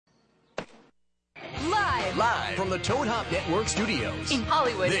Live from the Toad Hop Network studios. In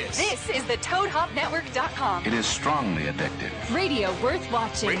Hollywood, This is the ToadHopNetwork.com. It is strongly addictive. Radio worth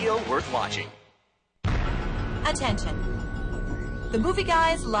watching. Radio worth watching. Attention. The movie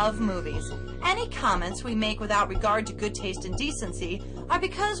guys love movies. Any comments we make without regard to good taste and decency are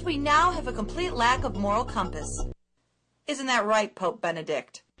because we now have a complete lack of moral compass. Isn't that right, Pope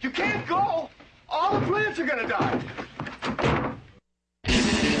Benedict? You can't go! All the plants are gonna die!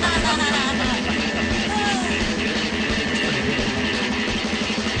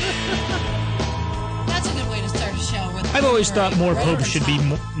 That's a good way to start a show. With I've always thought more popes should be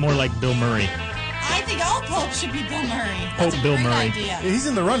more like Bill Murray. I think all popes should be Bill Murray. Pope Bill Murray. Idea. He's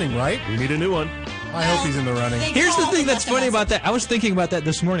in the running, right? We need a new one. I hope he's in the running. Here's the thing that's funny about that. I was thinking about that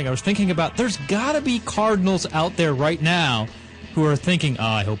this morning. I was thinking about there's got to be cardinals out there right now who are thinking, oh,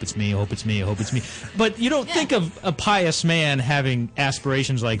 I hope it's me, I hope it's me, I hope it's me. But you don't think of a pious man having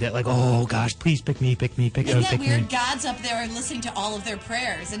aspirations like that, like, oh, gosh, please pick me, pick me, pick me, Isn't that pick weird? me. God's up there listening to all of their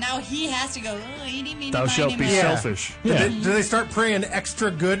prayers, and now he has to go, oh, eeny, meeny, Thou shalt be selfish. Yeah. Do they start praying extra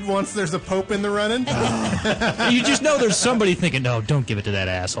good once there's a pope in the running? You just know there's somebody thinking, no, don't give it to that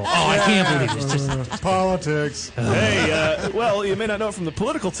asshole. Oh, I can't believe this. Just... Politics. Hey, well, you may not know it from the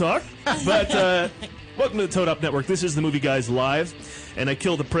political talk, but welcome to the Toad Hop Network. This is the Movie Guys Live, and I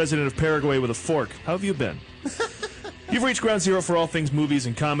killed the president of Paraguay with a fork. How have you been? You've reached ground zero for all things movies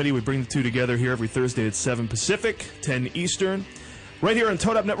and comedy. We bring the two together here every Thursday at 7 Pacific, 10 Eastern. Right here on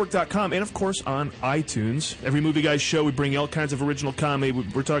ToadHopNetwork.com and, of course, on iTunes. Every Movie Guys show, we bring all kinds of original comedy.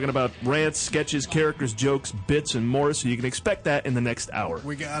 We're talking about rants, sketches, characters, jokes, bits, and more, so you can expect that in the next hour.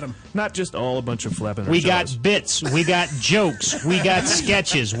 We got them. Not just all a bunch of flapping our We jaws. got bits, we got jokes, we got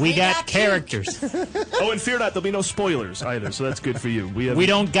sketches, we got characters. Oh, and fear not, there'll be no spoilers either, so that's good for you. We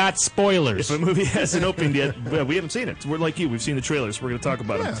don't got spoilers. If a movie hasn't opened yet, well, we haven't seen it. We're like you. We've seen the trailers. So we're going to talk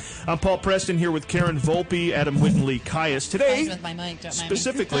about them. I'm Paul Preston here with Karen Volpe, Adam Whittenley, Caius. Today, with my mic, don't mind me.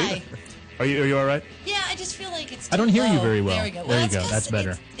 specifically, Hi. are you all right? Yeah, I just feel like it's I don't too hear you low. very well. There we go. There you it's go. 'cause That's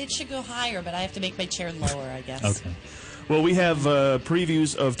better. It should go higher, but I have to make my chair lower, I guess. Okay. Well, we have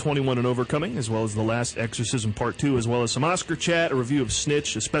previews of 21 and Over coming, as well as The Last Exorcism Part 2, as well as some Oscar chat, a review of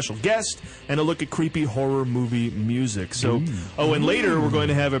Snitch, a special guest, and a look at creepy horror movie music. So, and later we're going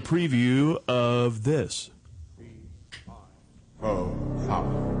to have a preview of this. Oh,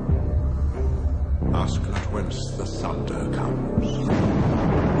 Father, ask us whence the thunder comes.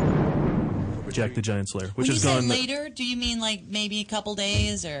 Jack the Giant Slayer, which When has you say gone later, do you mean like maybe a couple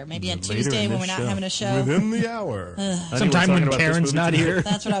days or maybe on Later Tuesday in when this we're not show. having a show? Within the hour. Sometime when talking about this Karen's movie not today. here.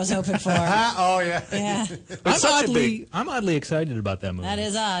 That's what I was hoping for. Oh, yeah. Yeah, I'm oddly excited about that movie. that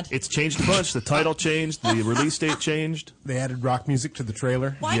is odd. It's changed a bunch. The title changed. The release date changed. They added rock music to the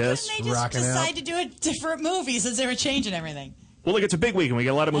trailer. Why Yes, couldn't they just rocking decide out. to do a different movie since they were changing everything? Well, look, it's a big week, and we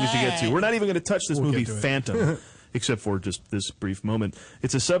got a lot of movies to get to. All right. We're not even going to touch this movie, get to it. Phantom, except for just this brief moment.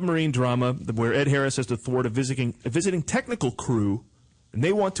 It's a submarine drama where Ed Harris has to thwart a visiting technical crew, and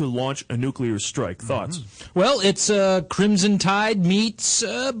they want to launch a nuclear strike. Thoughts? Well, it's Crimson Tide meets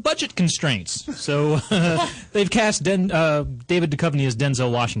budget constraints. So they've cast David Duchovny as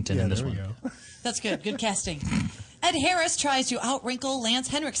Denzel Washington in this there we one. go. That's good. Good casting. Ed Harris tries to outwrinkle Lance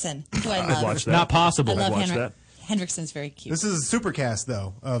Henriksen, who I love. I'd watch that. Not possible. I love watch that. Henriksen's very cute. This is a super cast,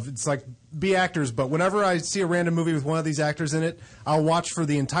 though. It's like be actors, but whenever I see a random movie with one of these actors in it, I'll watch for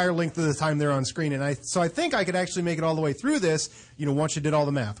the entire length of the time they're on screen. And so I think I could actually make it all the way through this. Once you did all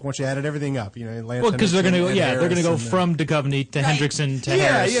the math, once you added everything up. Lance Well, because they're going Henriksen, to, Ed they're going to go Harris, and, from Duchovny to Hendrickson to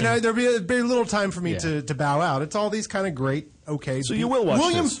yeah, Harris. there'll be a very little time for me to bow out. It's all these kind of great, okay. So you will watch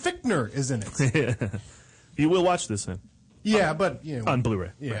William this. Fichtner is in it. You will watch this then? Yeah, but on Blu-ray.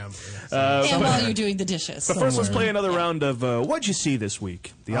 Yeah. and while you're doing the dishes. But first, let's play another round of what'd you see this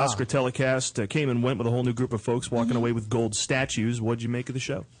week? The Oscar telecast came and went with a whole new group of folks walking away with gold statues. What'd you make of the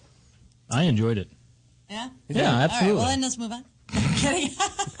show? I enjoyed it. Yeah? Yeah, absolutely. All right, well, then let's move on. I'm kidding.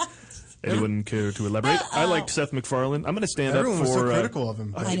 Anyone care to elaborate? I liked Seth MacFarlane. I'm going to stand Everyone up for... was so critical of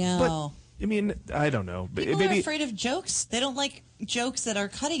him. I know. But, I mean, I don't know. People Maybe are afraid of jokes. They don't like jokes that are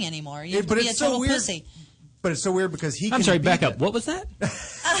cutting anymore. You have but to be it's a total so weird. pussy. But it's so weird because he. I'm sorry, back up. What was that?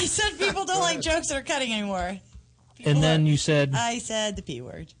 I said people don't like jokes that are cutting anymore. And then you said... I said the P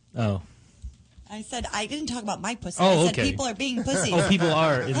word. Oh. I said I didn't talk about my pussy. Oh, I said okay. people are being pussies. Oh, people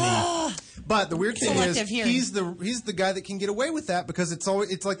are in the... But the weird thing is, Selective hearing. he's the guy that can get away with that because it's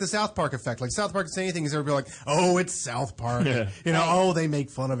like the South Park effect. Like South Park can say anything, is everybody like, oh, it's South Park. Yeah. Oh, they make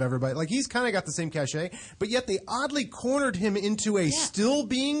fun of everybody. Like he's kind of got the same cachet, but yet they oddly cornered him into a still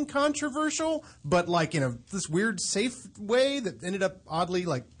being controversial, but like in this weird safe way that ended up oddly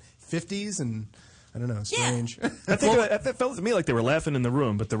like 50s and I don't know, strange. I think it felt to me like they were laughing in the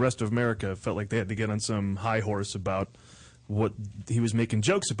room, but the rest of America felt like they had to get on some high horse about what he was making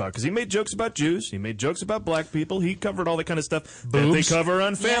jokes about. Because he made jokes about Jews, he made jokes about black people, he covered all the kind of stuff that they cover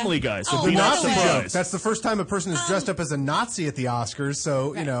on Family Guy. So the Nazi joke. That's the first time a person is dressed up as a Nazi at the Oscars,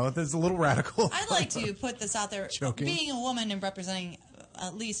 so, you know, that's a little radical. I'd like to put this out there. Being a woman and representing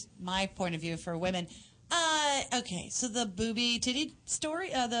at least my point of view for women. Okay, so the booby titty story,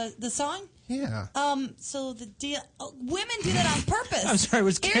 the song? Yeah. So the deal, women do that on purpose. I'm sorry,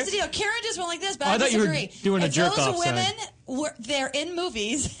 Here's the deal. Karen just went like this, but I I thought you disagree. were doing a if jerk those off women, they're in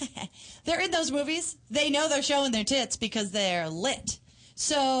movies, they're in those movies, they know they're showing their tits because they're lit.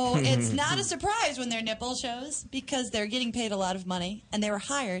 So it's not a surprise when their nipple shows because they're getting paid a lot of money and they were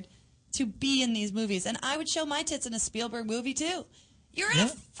hired to be in these movies. And I would show my tits in a Spielberg movie too. You're in a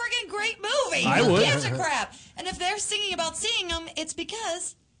friggin' great movie. I Who would. gives a crap? And if they're singing about seeing them, it's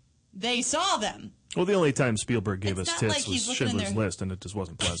because they saw them. Well, the only time Spielberg gave us not tits like was he's looking in Schindler's their- List, and it just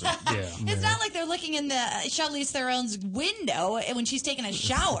wasn't pleasant. It's not like they're looking in the Charlize Theron's window when she's taking a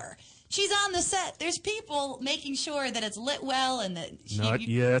shower. She's on the set. There's people making sure that it's lit well and that... Not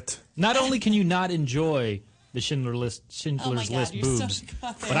yet. Not only can you not enjoy the Schindler's Oh my List God, you're so boobs, good.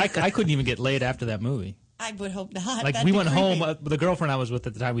 but I couldn't even get laid after that movie. I would hope not. Like, That'd we be went creepy. home, the girlfriend I was with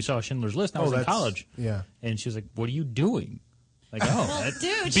at the time, we saw Schindler's List, and I was in that's- college. yeah. And she was like, what are you doing? Like, Well,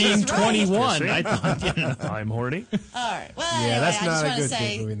 dude, being she's right. 21, I thought, you know. I'm horny. All right. Well, Yeah, anyway, that's I not just a want to good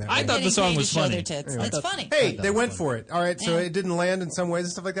say movie in that I way. thought the getting song paid was to show funny. their tits. Anyway. It's funny. Hey, they went for it. All right, so Yeah. it didn't land in some ways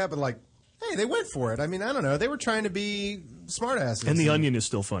and stuff like that, but like, hey, they went for it. I mean, I don't know. They were trying to be smartasses. And The Onion is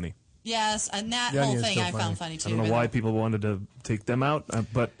still funny. Yes, and that The whole Onion's thing still I funny. found funny too. I don't know why people wanted to take them out,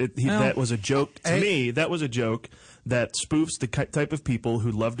 but that was a joke. To me, that was a joke that spoofs the type of people who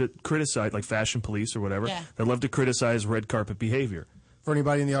love to criticize, like Fashion Police or whatever, Yeah. that love to criticize red carpet behavior. For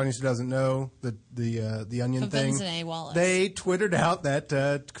anybody in the audience who doesn't know the Onion thing, Quinvenzin A. Wallace. they twittered out that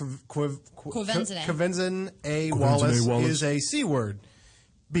Quinvenzin. Quinvenzin A. Wallace is a C word.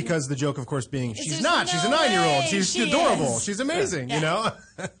 Because the joke, of course, being she's There's not. She's a no 9-year-old. way She's she adorable. is. She's amazing. Yeah. You know.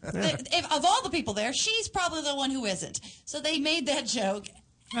 If, of all the people there, she's probably the one who isn't. So they made that joke.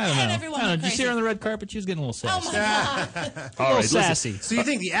 I don't know. And everyone went Did you see crazy. her on the red carpet? She was getting a little Oh sassy. my God. A little sassy. So you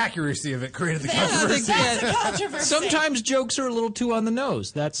think the accuracy of it created the That's controversy? the controversy. Sometimes jokes are a little too on the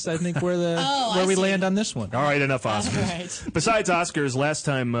nose. That's, I think, where I we see. land on this one. All right, enough Oscars. All right. Besides Oscars, last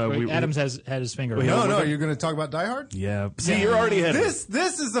time Adams had his finger. Wait, up. No, you're going to talk about Die Hard? Yeah. See, you're already ahead. This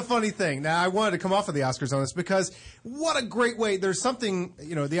is the funny thing. Now, I wanted to come off of the Oscars on this because what a great way. There's something,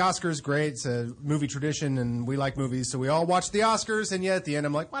 you know, the Oscars, great. It's a movie tradition, and we like movies, so we all watch the Oscars, and yet at the end,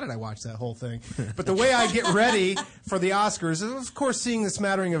 I'm like, why did I watch that whole thing? But the way I get ready for the Oscars is, of course, seeing the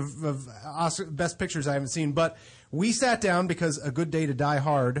smattering of Oscar, best pictures I haven't seen. But we sat down because A Good Day to Die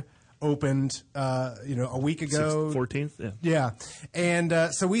Hard opened, a week ago. 14th? Yeah. Yeah.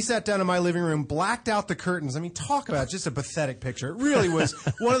 And so we sat down in my living room, blacked out the curtains. I mean, talk about just a pathetic picture. It really was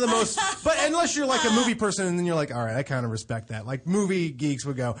one of the most, but unless you're like a movie person and then you're like, all right, I kind of respect that. Like movie geeks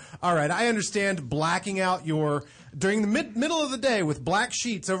would go, all right, I understand blacking out during the middle of the day with black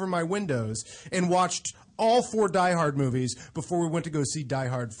sheets over my windows and watched all 4 Die Hard movies before we went to go see Die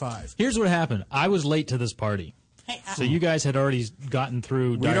Hard 5. Here's what happened. I was late to this party. So you guys had already gotten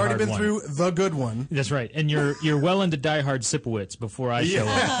through Die We'd already Hard been 1. through the good one. That's right. And you're well into Die Hard Sipowicz before I show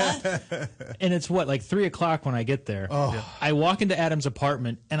up. And it's like 3 o'clock when I get there. Oh. I walk into Adam's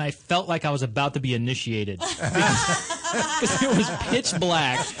apartment and I felt like I was about to be initiated. Because it was pitch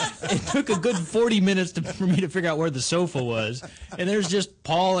black. It took a good 40 minutes for me to figure out where the sofa was. And there's just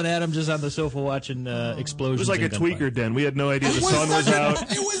Paul and Adam just on the sofa watching explosions. It was like a and gunfire. tweaker den. We had no idea the sun was out.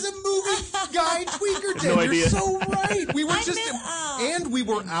 It was a movie guy tweaker den. No You're idea. so right. We were and we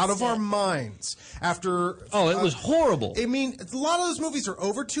were out of our minds after. Oh, it was horrible. I mean, a lot of those movies are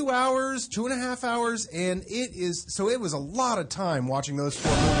over 2 hours, 2.5 hours, and it was a lot of time watching those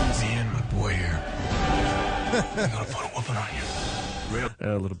 4 movies. Me and my boy here. I'm gonna put a whooping on you.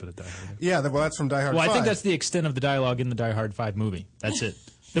 A little bit of Die Hard. Yeah, well, that's from Die Hard 5. Well, I think that's the extent of the dialogue in the Die Hard 5 movie. That's it.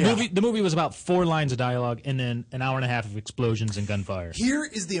 The movie was about 4 lines of dialogue and then an hour and a half of explosions and gunfire. Here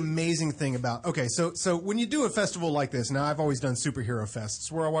is the amazing thing about so when you do a festival like this, now I've always done superhero fests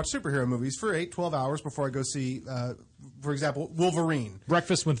where I watch superhero movies for 8-12 hours before I go see, for example, Wolverine.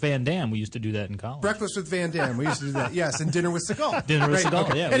 Breakfast with Van Damme, we used to do that in college. Breakfast with Van Damme, we used to do that. Yes, and Dinner with Seagal. Dinner with Seagal,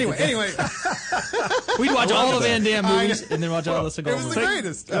 okay. yeah. Anyway. We'd watch all the Van Damme movies and then watch all the Seagal It was movies. the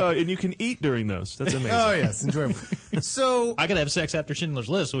greatest. And you can eat during those. That's amazing. Oh, yes, enjoyable. So I could have sex after Schindler's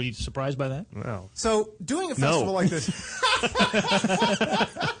List, so were you surprised by that? Wow. So doing a festival like this,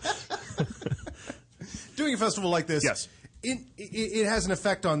 doing a festival like this, Yes. it has an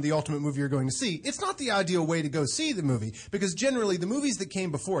effect on the ultimate movie you're going to see. It's not the ideal way to go see the movie, because generally the movies that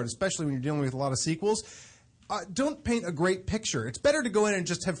came before it, especially when you're dealing with a lot of sequels, don't paint a great picture. It's better to go in and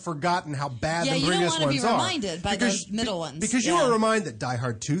just have forgotten how bad the previous ones are. Yeah, you don't want to be reminded by those middle ones. Because you are reminded that Die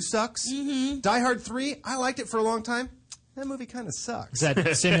Hard 2 sucks. Die Hard 3, I liked it for a long time. That movie kind of sucks. Is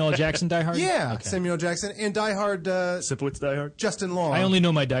that Samuel L. Jackson Die Hard? Yeah, okay. Samuel L. Jackson. And Die Hard... Sipowicz Die Hard? Justin Long. I only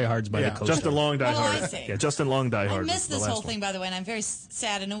know my Die Hards by the coach. Justin Long Die Hard. I see. Yeah, Justin Long Die Hard. I missed this whole thing, by the way, and I'm very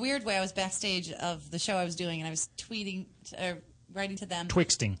sad. In a weird way, I was backstage of the show I was doing, and I was tweeting... writing to them.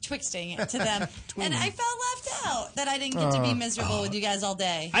 Twixting to them. And I felt left out that I didn't get to be miserable with you guys all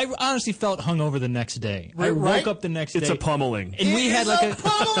day. I honestly felt hungover the next day. I woke up the next day. It's a pummeling. And we had like a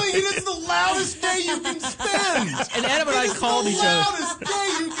pummeling. It is the loudest day you can spend. And Adam and I called each other. The loudest day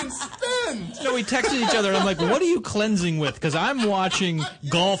you can spend. No, we texted each other, and I'm like, what are you cleansing with? Because I'm watching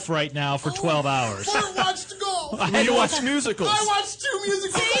golf right now for 12 hours. I watched golf. I had to watch musicals. I watched 2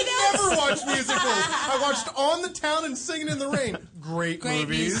 musicals. I never watched musicals. I watched On the Town and Singing in the Rain. Great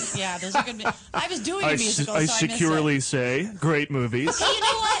movies. Yeah, those are good. I was doing a musical, I so securely I missed it. say great movies. Hey, you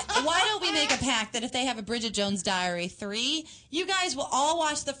know what? Why don't we make a pact that if they have a Bridget Jones Diary 3, you guys will all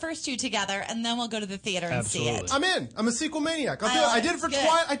watch the first 2 together, and then we'll go to the theater and see it. I'm in. I'm a sequel maniac. I'll do it. I did it for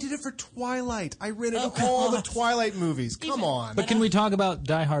Twilight. I did it for Twilight. I rented all the Twilight movies. Come on. But can we talk about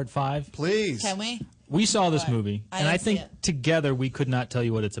Die Hard 5? Please. Can we? We saw this movie, and I think it. together we could not tell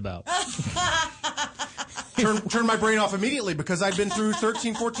you what it's about. Turn my brain off immediately because I've been through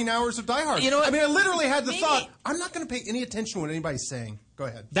 13, 14 hours of Die Hard. You know what? I mean, I literally had the thought, I'm not going to pay any attention to what anybody's saying. Go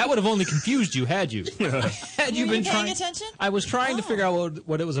ahead. That would have only confused you, had you. Had you been paying attention? I was trying to figure out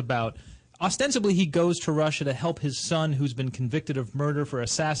what it was about. Ostensibly, he goes to Russia to help his son, who's been convicted of murder for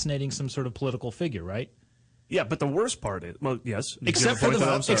assassinating some sort of political figure, right? Yeah, but the worst part is, well, yes. Except for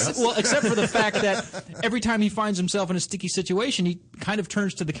the fact that every time he finds himself in a sticky situation, he kind of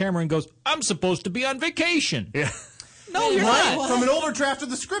turns to the camera and goes, "I'm supposed to be on vacation." Yeah. No, you're not. From an older draft of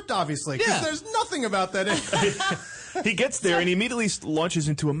the script, obviously, because there's nothing about that in it. He gets there and he immediately launches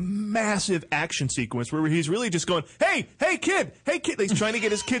into a massive action sequence where he's really just going, hey kid. He's trying to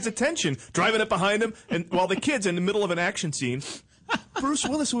get his kid's attention, driving up behind him, and while the kid's in the middle of an action scene, Bruce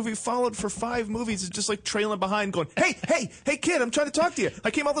Willis, who we followed for 5 movies, is just like trailing behind, going, "Hey, kid, I'm trying to talk to you.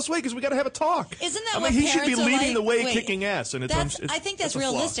 I came all this way because we got to have a talk." Isn't that what he should be leading like? the way, Wait, kicking ass? And I think that's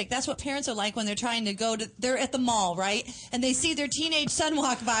realistic. That's what parents are like when they're trying to go to. They're at the mall, right? And they see their teenage son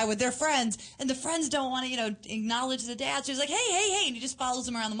walk by with their friends, and the friends don't want to, acknowledge the dad. So he's like, "Hey," and he just follows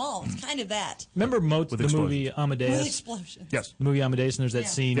them around the mall. It's kind of that. Remember the movie Amadeus? With explosions. Yes. The movie Amadeus, and there's that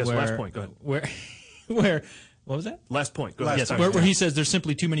scene where. Last point. Go ahead. Where. What was that? Last point. Go ahead. Yes, where he says there's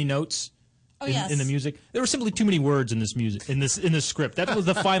simply too many notes in the music. There were simply too many words in this music in this script. That was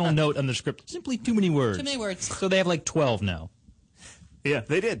the final note on the script. Simply too many words. Too many words. So they have like 12 now. Yeah,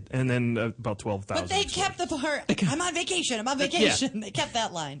 they did, and then about 12,000. But they kept the part. I'm on vacation. Yeah. They kept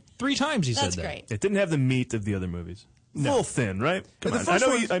that line 3 times. He said that. That's great. It didn't have the meat of the other movies. A little thin, right? Come on.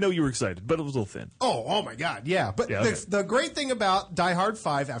 I know you were excited, but it was a little thin. Oh my God, yeah. But the great thing about Die Hard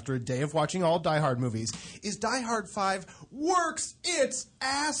 5, after a day of watching all Die Hard movies, is Die Hard 5 works its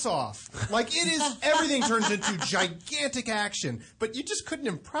ass off. Like, it is, everything turns into gigantic action, but you just couldn't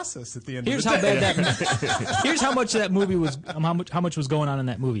impress us at the end of the day. Here's how much that movie was, how much was going on in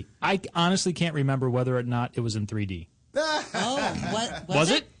that movie. I honestly can't remember whether or not it was in 3D. What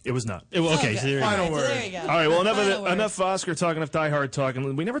was it? It was not. Okay, so there you go. Final word. There you go. All right, well, enough Oscar talk, enough Die Hard talk.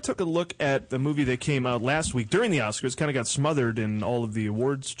 And we never took a look at the movie that came out last week during the Oscars. Kind of got smothered in all of the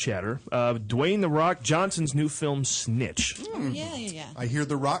awards chatter. Dwayne "The Rock" Johnson's new film, Snitch. Yeah. I hear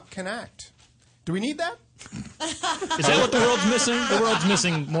The Rock can act. Do we need that? Is that what the world's missing? The world's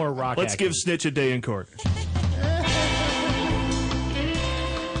missing more rock Let's acting. give Snitch a day in court.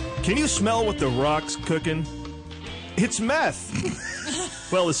 Can you smell what The Rock's cooking? It's meth.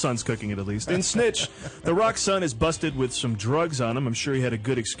 Well, his son's cooking it, at least. In Snitch, The Rock's son is busted with some drugs on him. I'm sure he had a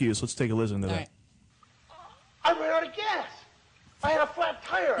good excuse. Let's take a listen to that. Right. I ran out of gas. I had a flat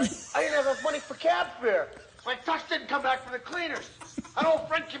tire. I didn't have enough money for cab fare. My tux didn't come back from the cleaners. An old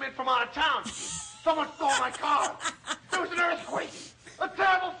friend came in from out of town. Someone stole my car. There was an earthquake. A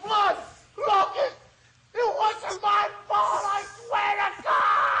terrible flood. Locust. It wasn't my fault, I swear to God.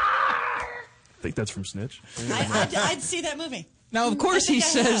 I think that's from Snitch. I'd see that movie. Now, of course, he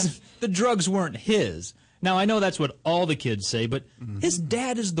says the drugs weren't his. Now, I know that's what all the kids say, but his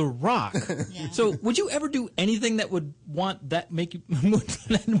dad is The Rock. So, would you ever do anything that would make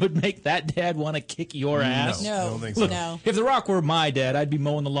that dad want to kick your ass? No, I don't think so. Look, no. if The Rock were my dad, I'd be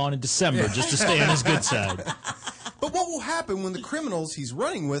mowing the lawn in December just to stay on his good side. But what will happen when the criminals he's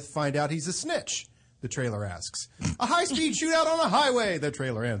running with find out he's a snitch? The trailer asks. A high-speed shootout on a highway, the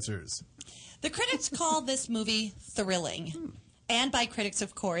trailer answers. The critics call this movie thrilling. And by critics,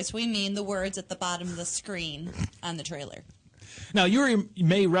 of course, we mean the words at the bottom of the screen on the trailer. Now, you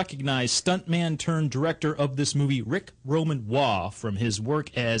may recognize stuntman turned director of this movie, Rick Roman Waugh, from his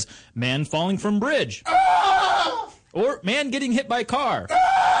work as Man Falling from Bridge. Or Man Getting Hit by Car.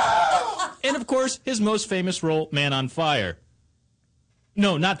 And, of course, his most famous role, Man on Fire.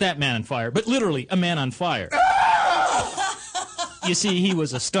 No, not that Man on Fire, but literally a man on fire. You see, he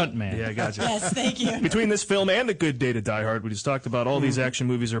was a stuntman. Yeah, I gotcha. Yes, thank you. Between this film and A Good Day to Die Hard, we just talked about all these action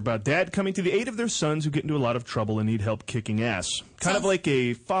movies are about dad coming to the aid of their sons who get into a lot of trouble and need help kicking ass. Kind of like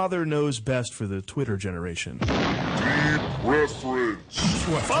a father knows best for the Twitter generation. Reference.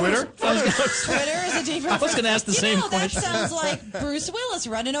 What, Twitter? Twitter is a deep reference. I was going to ask the same question. That sounds like Bruce Willis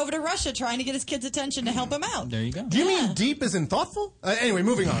running over to Russia trying to get his kids' attention to help him out. There you go. Do you mean deep as in thoughtful? Anyway,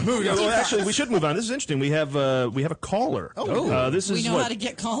 moving on. Well, actually, we should move on. This is interesting. We have a caller. This is We know how to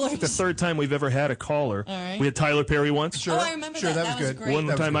get callers. the third time we've ever had a caller. All right. We had Tyler Perry once. Sure. Oh, I remember sure, that. that was good. great. One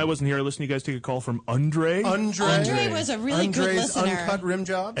That was time good. I wasn't here. I listened to you guys take a call from Andre. Andre was a really good Andre's listener. uncut rim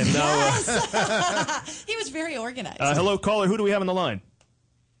job. And now, He was very organized. hello, caller. Who do we have on the line?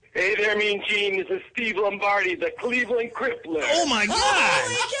 Hey there, Mean Gene. This is Steve Lombardi, the Cleveland Crippler. Oh, my God!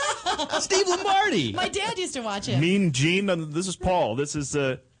 Oh, my God. Steve Lombardi! My dad used to watch him. Mean Gene. This is Paul. This is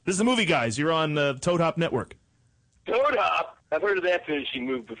the Movie Guys. You're on Toad Hop Network. Toad Hop. I've heard of that finishing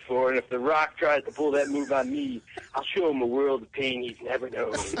move before, and if The Rock tries to pull that move on me, I'll show him a world of pain he's never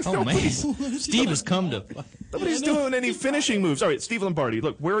known. Oh, man. Steve has come to... Nobody's doing any finishing moves. All right, Steve Lombardi.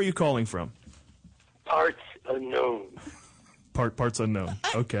 Look, where are you calling from? Parts unknown. Parts unknown.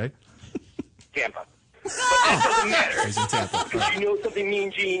 Okay. Tampa. But that doesn't matter. He's in Tampa. Because you know something,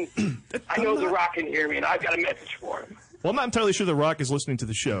 Mean Gene? I know The Rock can hear me, and I've got a message for him. Well, I'm not entirely sure The Rock is listening to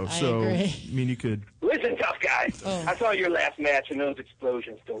the show, so agree. I mean, you could. Listen, tough guy. I saw your last match, and those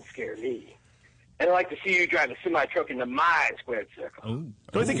explosions don't scare me. And I'd like to see you drive a semi-truck into my squared circle.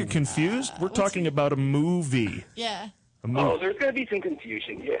 Don't I think you're confused? We're talking about a movie. Yeah. A movie. Oh, there's going to be some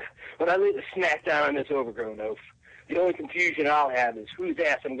confusion, yeah. But I lay the smack down on this overgrown oaf. The only confusion I'll have is whose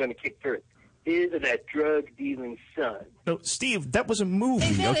ass I'm going to kick first. His or that drug-dealing son. No, Steve, that was a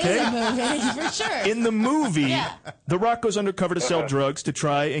movie, That okay? is a movie, for sure. In the movie, Yeah. The Rock goes undercover to sell drugs to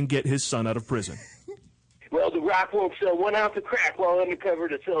try and get his son out of prison. Well, The Rock won't sell 1 ounce of crack while undercover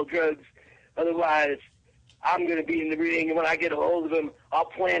to sell drugs. Otherwise, I'm going to be in the ring, and when I get a hold of him, I'll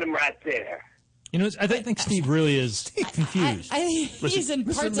plant him right there. You know, I think Steve really is confused. I think he's in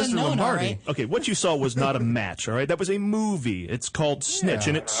parts Mr. unknown, all Lombardi. right. Okay, what you saw was not a match, all right? That was a movie. It's called Snitch,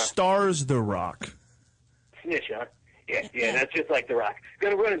 and it stars The Rock. Snitch, huh? Yeah, that's just like The Rock.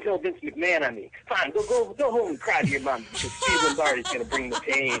 Gonna run and tell Vince McMahon on me. Fine, go home and cry to your mom, because Steve Lombardi's gonna bring the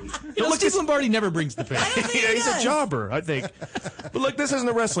pain. You know, Steve Lombardi never brings the pain. Yeah, he's a jobber, I think. But look, this isn't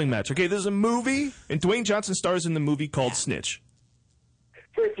a wrestling match, okay? This is a movie, and Dwayne Johnson stars in the movie called Snitch.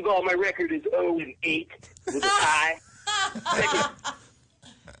 First of all, my record is 0-8 with a tie.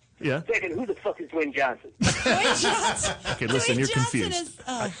 Second, who the fuck is Dwayne Johnson? Dwayne Johnson. Okay, listen, Dwayne you're Johnson confused.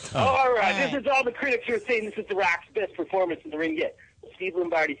 Is, All right, this is all the critics are saying this is The Rock's best performance in the ring yet. Well, Steve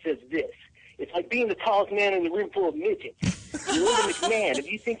Lombardi says this. It's like being the tallest man in the room full of midgets. You're Linda McMahon.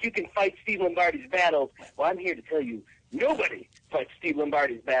 If you think you can fight Steve Lombardi's battles, well, I'm here to tell you, nobody fights Steve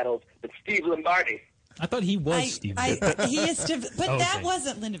Lombardi's battles but Steve Lombardi. I thought he was Steve. he is but that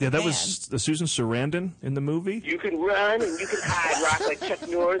wasn't Linda McMahon. Yeah, that was Susan Sarandon in the movie. You can run and you can hide, rock like Chuck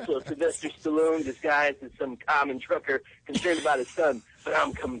Norris or Sylvester Stallone disguised as some common trucker concerned about his son. But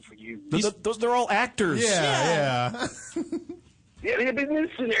I'm coming for you. They're all actors. Yeah. Yeah, but in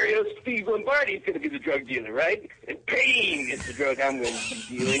this scenario, Steve Lombardi is going to be the drug dealer, right? And pain is the drug I'm going to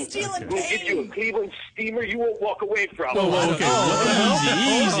be dealing. Stealing I'm going to get you a Cleveland steamer you won't walk away from. Whoa,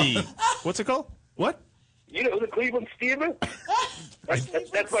 okay. Easy. What's it called? What? You know the Cleveland steamer?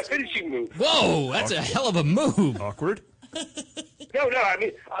 That's my finishing move. Whoa, that's a hell of a move. Awkward. No, I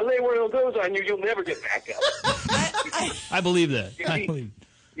mean, I'll lay one of those on you, you'll never get back up. I believe that. You I see, believe.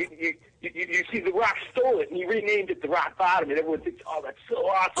 You see, The Rock stole it, and he renamed it The Rock Bottom, and everyone thinks, oh, that's so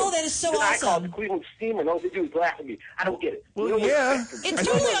awesome. Oh, that is so Then I call it awesome. the Cleveland Steamer, and all they do is laugh at me. I don't get it. Well, You know yeah. what's- It's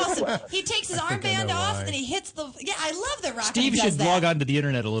totally awesome. He takes his armband off, and he hits the. Yeah, I love The Rock. Steve when he does should that. log on to the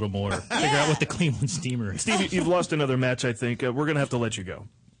internet a little more. Figure out what the Cleveland Steamer is. Steve, you've lost another match, I think. We're going to have to let you go.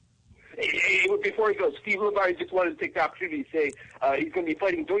 Hey, before he goes, Steve Lombardi just wanted to take the opportunity to say he's going to be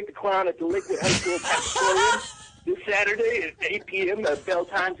fighting Doink the Clown at the Lakewood High School Cafeteria this Saturday at 8 p.m. Bell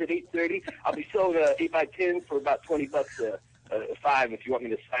times at 8:30. I'll be selling 8x10 for about $20 a 5 if you want me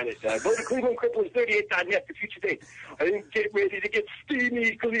to sign it. Go to ClevelandCripplers38.net for future dates. I think get ready to get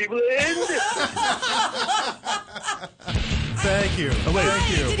steamy, Cleveland. Thank you. Oh, wait. Hi,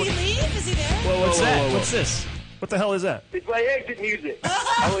 did he leave? Is he there? Whoa, What's that? What's this? What the hell is that? It's my exit music.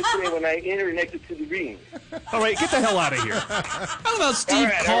 I was saying when I enter and exit to the ring. All right, get the hell out of here. How about Steve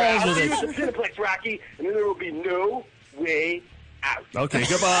all calls right. with I'll see it? you at the Cineplex, Rocky, and then there will be no way out. Okay,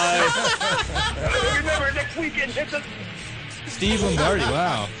 goodbye. Remember, next weekend, hit the... Steve Lombardi,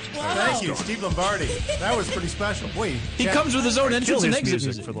 wow. Thank you, Steve Lombardi. That was pretty special. Boy, He comes with his own Kill entrance and his exit music,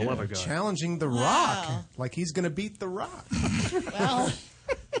 music. for the love of God. challenging The Wow. Rock. Like he's going to beat The Rock. Well,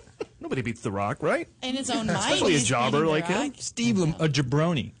 Nobody beats The Rock, right? in his own mind. Especially a he's jobber beating The like him. Rock. Steve, a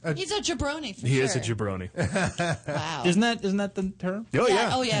jabroni. He's a jabroni for He sure. is a jabroni. Wow. Isn't that the term? Oh,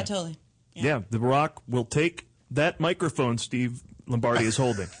 yeah. Oh, yeah, totally. Yeah, The Rock will take that microphone Steve Lombardi is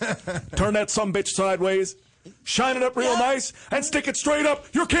holding, turn that sumbitch sideways, shine it up real nice, and stick it straight up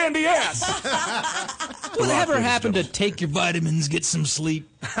your candy ass. Whatever happened to take your vitamins, get some sleep?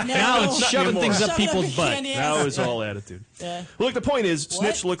 Now it's Not shoving anymore. things up Shove it up people's your butt. candy Now ass. is all attitude. Yeah. Well, look, the point is, What?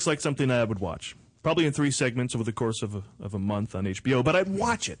 Snitch looks like something I would watch. Probably in 3 segments over the course of a month on HBO, but I'd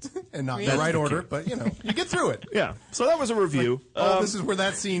watch it. And not in Really? the right the order, key. but, you know, you get through it. Yeah, so that was a review. This is where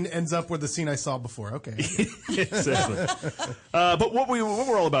that scene ends up with the scene I saw before. Okay. Exactly. But what we're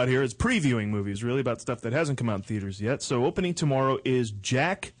all about here is previewing movies, really, about stuff that hasn't come out in theaters yet. So opening tomorrow is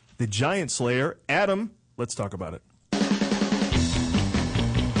Jack the Giant Slayer. Adam, let's talk about it.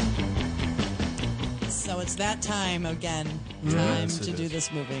 So it's that time again. Time to do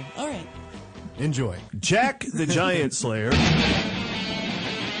this movie. All right. Enjoy. Jack the Giant Slayer.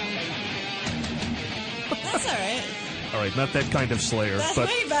 That's all right. All right, not that kind of Slayer, That's but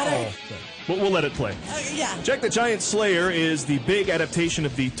way better. we'll let it play. Yeah. Jack the Giant Slayer is the big adaptation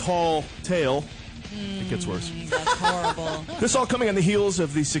of the Tall Tale. It gets worse. That's horrible. This all coming on the heels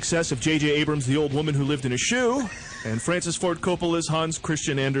of the success of J.J. Abrams' The Old Woman Who Lived in a Shoe, and Francis Ford Coppola's Hans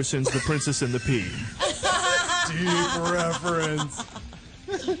Christian Andersen's The Princess and the Pea. Deep reference.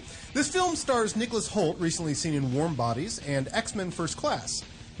 This film stars Nicholas Hoult, recently seen in Warm Bodies, and X-Men First Class.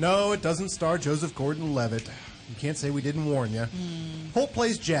 No, it doesn't star Joseph Gordon-Levitt. You can't say we didn't warn you. Hoult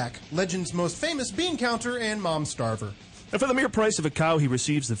plays Jack, Legend's most famous bean counter and mom starver. And for the mere price of a cow, he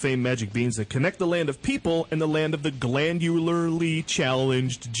receives the famed magic beans that connect the land of people and the land of the glandularly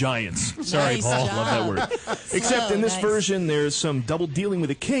challenged giants. Sorry, Nice Paul. job. Love that word. Except in this nice. version, there's some double dealing with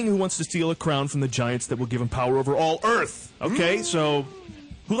a king who wants to steal a crown from the giants that will give him power over all Earth. Okay, so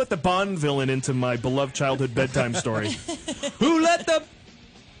who let the Bond villain into my beloved childhood bedtime story? Who let the...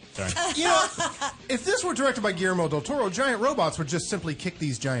 Sorry. You know, if this were directed by Guillermo del Toro, giant robots would just simply kick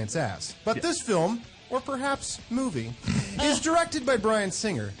these giants' ass. But this film, or perhaps movie, is directed by Bryan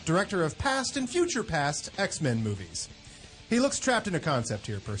Singer, director of past and future past X-Men movies. He looks trapped in a concept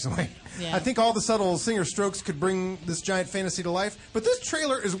here, personally. Yeah. I think all the subtle Singer strokes could bring this giant fantasy to life, but this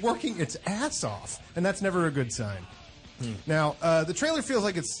trailer is working its ass off, and that's never a good sign. Now, the trailer feels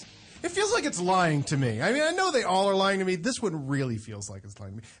like it's lying to me. I mean, I know they all are lying to me. This one really feels like it's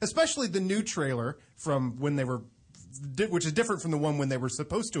lying to me. Especially the new trailer from when they were, which is different from the one when they were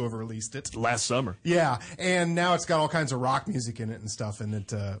supposed to have released it. Last summer. Yeah, and now it's got all kinds of rock music in it and stuff, and it,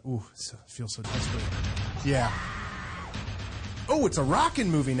 feels so desperate. Yeah. Oh, it's a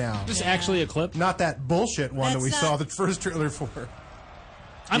rockin' movie now. Is this actually a clip? Not that bullshit one that That's we not- saw the first trailer for.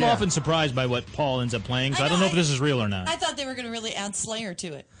 I'm Yeah. often surprised by what Paul ends up playing, so I, I don't know, know if this is real or not. I thought they were going to really add Slayer to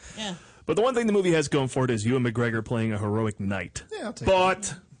it. Yeah. But the one thing the movie has going for it is Ewan McGregor playing a heroic knight. Yeah, I'll take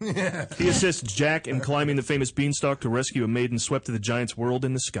But he assists Jack in climbing the famous beanstalk to rescue a maiden swept to the giant's world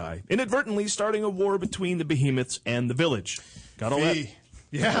in the sky, inadvertently starting a war between the behemoths and the village. Got all that?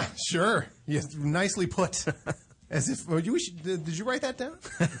 Yeah, sure. Yeah, nicely put. As if did you write that down?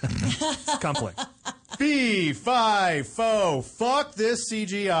 Complex. Fee, fi, fo, fuck this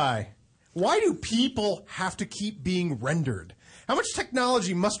CGI. Why do people have to keep being rendered? How much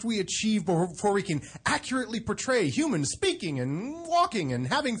technology must we achieve before we can accurately portray humans speaking and walking and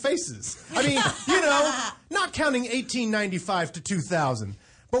having faces? I mean, you know, not counting 1895 to 2000.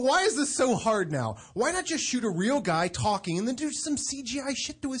 But why is this so hard now? Why not just shoot a real guy talking and then do some CGI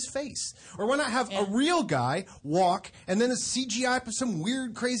shit to his face? Or why not have a real guy walk and then a CGI for some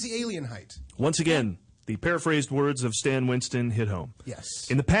weird, crazy alien height? Once again, the paraphrased words of Stan Winston hit home. Yes.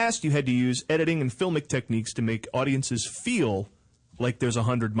 In the past, you had to use editing and filmic techniques to make audiences feel like there's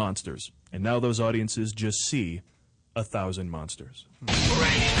 100 monsters. And now those audiences just see 1,000 monsters.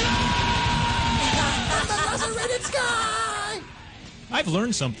 I've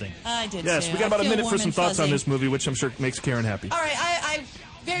learned something. I did Yes, too. we got about I a feel minute warm for some and thoughts on fuzzy. this movie, which I'm sure makes Karen happy. All right,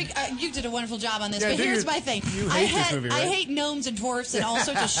 You did a wonderful job on this, Yeah, but here's my thing. You hate this movie, right? I hate gnomes and dwarfs and all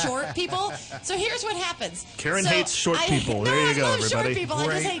sorts of short people. So here's what happens. Karen hates short people. There you go, I love everybody. short people. I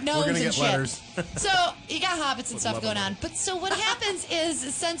just hate gnomes We're gonna and get shit. letters. So you got hobbits and stuff going on. But so what happens is,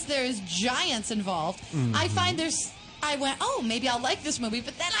 since there's giants involved, I find I went, oh, maybe I'll like this movie.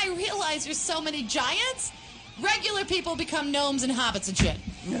 But then I realized there's so many giants. Regular people become gnomes and hobbits and shit.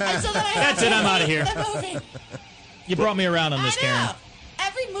 And so then That's it, I'm out of here. The movie. You brought me around on this, I know. Karen.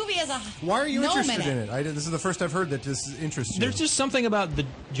 Every movie has a Why are you gnome interested in it? This is the first I've heard that this interests you. There's just something about the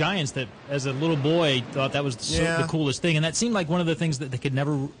giants that, as a little boy, thought that was the coolest thing, and that seemed like one of the things that they could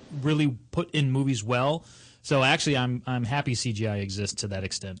never really put in movies well. So actually, I'm happy CGI exists to that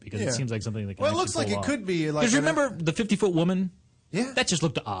extent because it seems like something that can. Well, it looks like it could be like. Because remember the 50-foot woman? Yeah, that just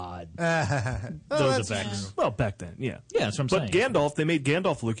looked odd. Those effects. Well, back then, yeah. Yeah, that's what I'm saying. But Gandalf, they made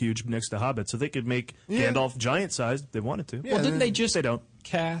Gandalf look huge next to Hobbit, so they could make Gandalf giant sized if they wanted to. Well, didn't they just they don't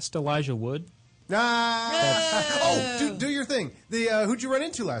cast Elijah Wood? Do your thing. Who'd you run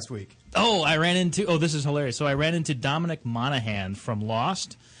into last week? This is hilarious. So I ran into Dominic Monaghan from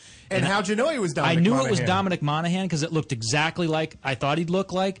Lost. And how'd you know he was Dominic Monaghan? I knew Monaghan? it was Dominic Monaghan because it looked exactly like I thought he'd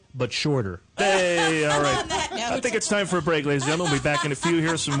look like, but shorter. Hey, all right. I think it's time for a break, ladies and gentlemen. We'll be back in a few.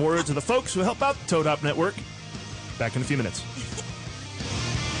 Here are some words of the folks who help out the Toad Hop Network. Back in a few minutes.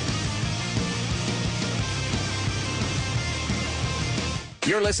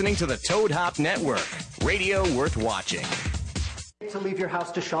 You're listening to the Toad Hop Network, radio worth watching. To leave your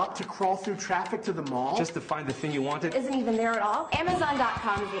house to shop, to crawl through traffic to the mall, just to find the thing you wanted. Isn't even there at all.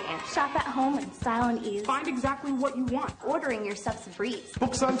 Amazon.com is the answer. Shop at home in style and ease. Find exactly what you want. Ordering your stuff's a breeze.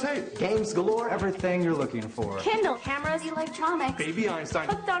 Books on tape, games galore, everything you're looking for. Kindle, cameras, electronics. Baby Einstein.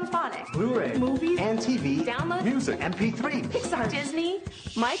 Hooked on phonics. Blu-ray, movies, and TV. Download, music, MP3, Pixar, Disney,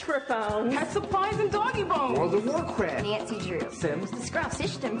 microphones, pet supplies, and doggy bones. World of Warcraft, Nancy Drew, Sims, the Scruff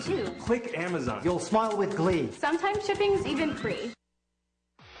System too. Click Amazon. You'll smile with glee. Sometimes shipping's even free.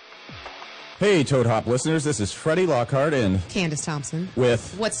 Hey, Toad Hop listeners, this is Freddie Lockhart and Candace Thompson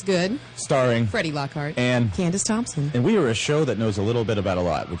with What's Good, starring Freddie Lockhart and Candace Thompson. And we are a show that knows a little bit about a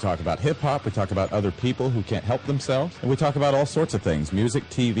lot. We talk about hip-hop, we talk about other people who can't help themselves, and we talk about all sorts of things. Music,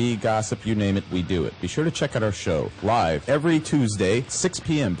 TV, gossip, you name it, we do it. Be sure to check out our show live every Tuesday, 6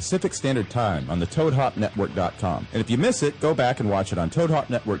 p.m. Pacific Standard Time on the ToadHopNetwork.com. And if you miss it, go back and watch it on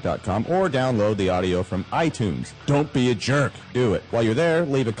ToadHopNetwork.com or download the audio from iTunes. Don't be a jerk. Do it. While you're there,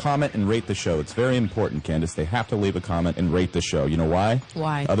 leave a comment and rate the show. It's very important, Candace. They have to leave a comment and rate the show. You know why?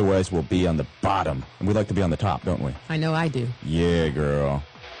 Why? Otherwise, we'll be on the bottom. And we like to be on the top, don't we? I know I do. Yeah, girl.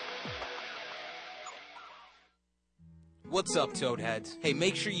 What's up, Toadheads? Hey,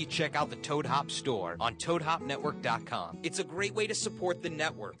 make sure you check out the Toad Hop store on ToadHopNetwork.com. It's a great way to support the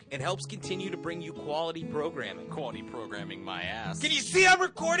network and helps continue to bring you quality programming. Quality programming, my ass. Can you see I'm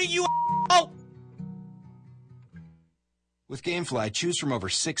recording you? Oh! With GameFly, choose from over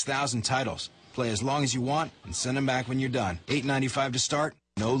 6,000 titles. Play as long as you want and send them back when you're done. $8.95 to start,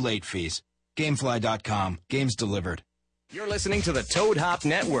 no late fees. Gamefly.com. Games delivered. You're listening to the Toad Hop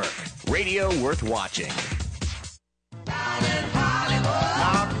Network, radio worth watching.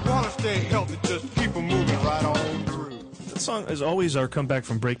 Now, if you want to stay healthy, just keep them moving right on through. That song is always our comeback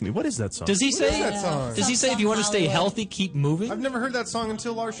from Break Me. What is that song? Does he say What is that song? Does he say if you want to stay healthy, keep moving? I've never heard that song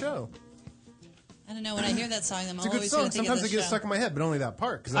until our show. I don't know. When I hear that song, I'm It's a good always song. going to think Sometimes of it this gets show. stuck in my head, but only that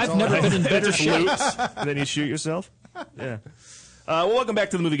part. 'Cause I've never been in better shape. And then you shoot yourself? Yeah. Well, welcome back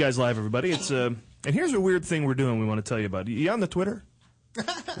to the Movie Guys Live, everybody. It's and here's a weird thing we're doing we want to tell you about. You on the Twitter?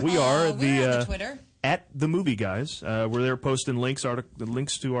 We are. We're on the Twitter. At the Movie Guys. We're there posting links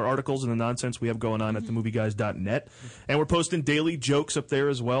to our articles and the nonsense we have going on at themovieguys.net. And we're posting daily jokes up there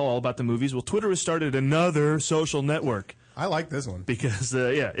as well, all about the movies. Well, Twitter has started another social network. I like this one. Because,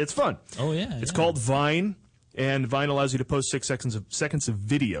 it's fun. Oh, yeah. It's called Vine, and Vine allows you to post 6 seconds of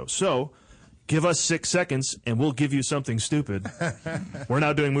video. So, give us 6 seconds, and we'll give you something stupid. We're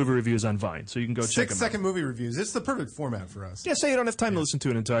now doing movie reviews on Vine, so you can go check them out. 6-second movie reviews. It's the perfect format for us. Yeah, say you don't have time to listen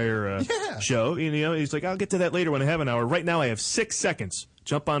to an entire show. You know, he's like, I'll get to that later when I have an hour. Right now, I have 6 seconds.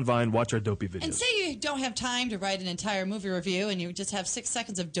 Jump on Vine, watch our dopey videos. And say you don't have time to write an entire movie review, and you just have 6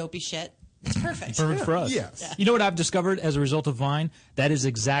 seconds of dopey shit. It's perfect. Perfect for us. Yes. Yeah. You know what I've discovered as a result of Vine? That is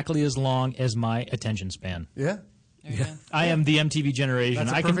exactly as long as my attention span. Yeah. I am the MTV generation.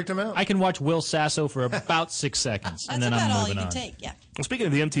 That's a perfect amount. I can watch Will Sasso for about 6 seconds, and then That's I'm about all moving you on. can take, yeah. Well, speaking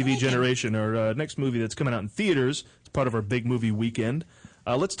of the MTV generation, our next movie that's coming out in theaters, it's part of our big movie weekend.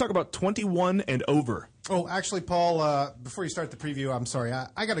 Let's talk about 21 and Over. Oh, actually, Paul, before you start the preview, I'm sorry.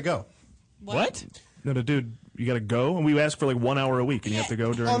 I got to go. What? No, dude, you got to go? And we ask for like 1 hour a week, and you have to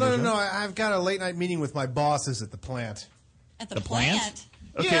go during Oh, the show? no. I've got a late-night meeting with my bosses at the plant. At the plant?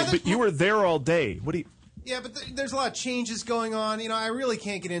 Okay, Yeah, but you were there all day. What do you... Yeah, but there's a lot of changes going on. You know, I really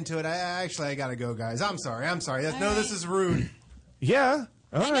can't get into it. I got to go, guys. I'm sorry. This is rude. Yeah.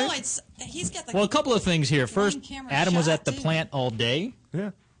 All I right. know he's got the Well, a couple of things here. First, camera Adam was shot, at the too. plant all day.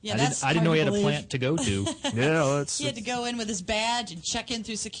 Yeah. Yeah, I that's didn't know he had hard a to plant to go to. Yeah, He had to go in with his badge and check in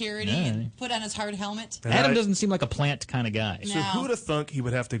through security and put on his hard helmet. Adam doesn't seem like a plant kind of guy. So who would have thunk he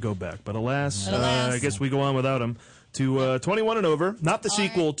would have to go back? But alas, Alas. I guess we go on without him. To 21 and over, not the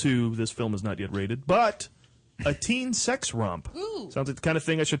sequel to This Film Is Not Yet Rated, but a teen sex romp. Ooh. Sounds like the kind of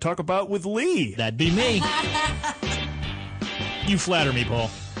thing I should talk about with Lee. That'd be me. You flatter me, Paul.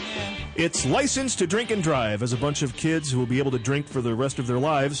 It's License to Drink and Drive, as a bunch of kids who will be able to drink for the rest of their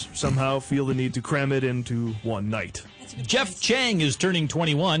lives somehow feel the need to cram it into one night. Jeff Chang is turning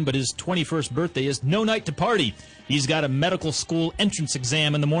 21, but his 21st birthday is no night to party. He's got a medical school entrance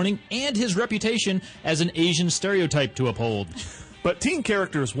exam in the morning and his reputation as an Asian stereotype to uphold. But teen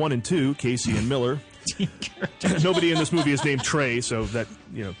characters 1 and 2, Casey and Miller, nobody in this movie is named Trey, so so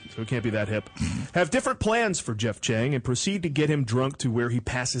it can't be that hip, have different plans for Jeff Chang and proceed to get him drunk to where he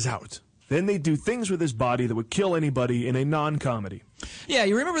passes out. Then they do things with his body that would kill anybody in a non-comedy. Yeah,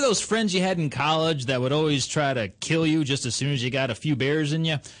 you remember those friends you had in college that would always try to kill you just as soon as you got a few beers in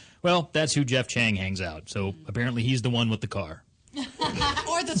you? Well, that's who Jeff Chang hangs out, so apparently he's the one with the car.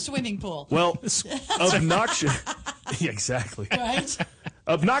 Or the swimming pool. Well, Obnoxious... Yeah, exactly. Right?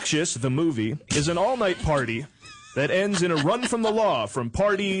 Obnoxious, the movie, is an all-night party that ends in a run from the law, from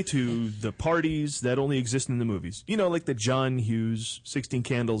party to the parties that only exist in the movies. You know, like the John Hughes 16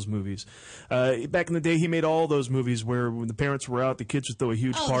 Candles movies. Back in the day, he made all those movies where when the parents were out, the kids would throw a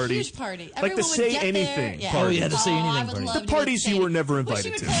huge party. Huge party. Like Everyone the would Say get Anything there. Yeah. party. Oh, yeah, the Say Anything I would party. love The to do parties you were never Wish she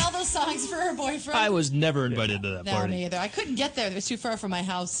invited would to. play all those songs for her boyfriend. I was never invited to that No, party. me either. I couldn't get there. It was too far from my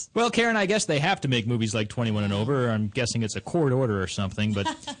house. Well, Karen, I guess they have to make movies like 21 and over. I'm guessing it's a court order or something, but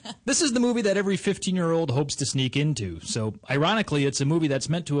this is the movie that every 15-year-old hopes to sneak into. So, ironically, it's a movie that's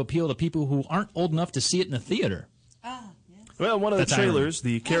meant to appeal to people who aren't old enough to see it in the theater. Well, one of the That's trailers,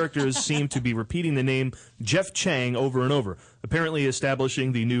 the characters seem to be repeating the name Jeff Chang over and over, apparently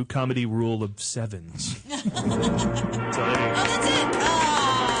establishing the new comedy rule of sevens.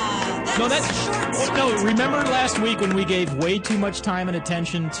 Remember last week when we gave way too much time and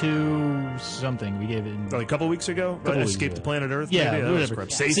attention to something? We gave it a couple weeks ago? Escape the Planet Earth? Yeah, maybe? whatever.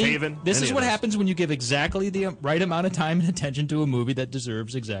 Safe See, Haven? This Any is of what those. happens when you give exactly the right amount of time and attention to a movie that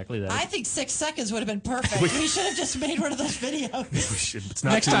deserves exactly that. I think 6 seconds would have been perfect. We should have just made one of those videos. We should. It's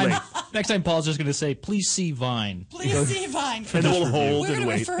not next too time, late. next time, Paul's just going to say, "Please see Vine." Please see Vine. And then we'll hold We're and going to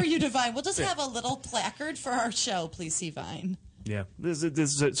wait. refer you to Vine. We'll just have a little placard for our show. Please see Vine. Yeah.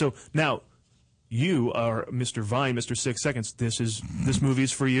 So now, you are Mr. Vine, Mr. 6 Seconds. This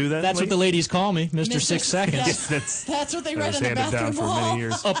movie's for you then? That's what the ladies call me, Mr. 6 Seconds. That's what they That write was on the handed down bathroom for wall. many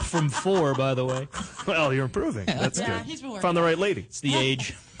years. Up from 4, by the way. Well, you're improving. That's Yeah, good. he's been working Found the on right it. lady. It's the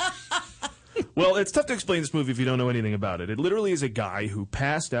age. Well, it's tough to explain this movie if you don't know anything about it. It literally is a guy who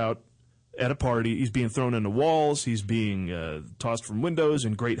passed out at a party. He's being thrown into walls. He's being tossed from windows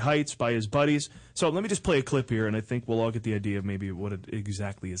in great heights by his buddies. So let me just play a clip here, and I think we'll all get the idea of maybe what it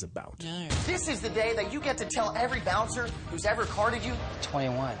exactly is about. This is the day that you get to tell every bouncer who's ever carded you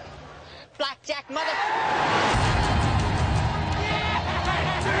 21. Blackjack mother...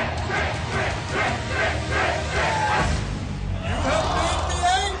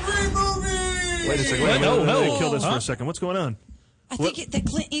 Wait a second. Wait, No. Let me kill this for a second. What's going on? I think that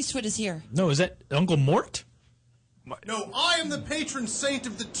Clint Eastwood is here. No, is that Uncle Mort? No, I am the patron saint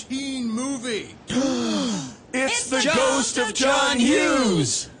of the teen movie. It's the ghost of John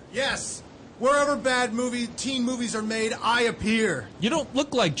Hughes. Yes. Wherever teen movies are made, I appear. You don't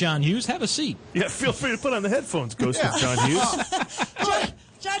look like John Hughes. Have a seat. Yeah, feel free to put on the headphones, Ghost of John Hughes.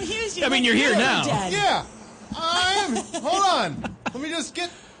 John Hughes, I mean, you're here now. Yeah. Hold on. Let me just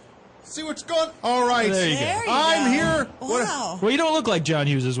see what's going on. All right. There you go. I'm here. Wow. Well, you don't look like John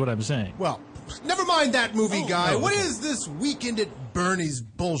Hughes is what I'm saying. Well, never mind that movie, guy. no, What okay. is this Weekend at Bernie's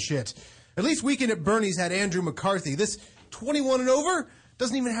bullshit? At least Weekend at Bernie's had Andrew McCarthy. This 21 and over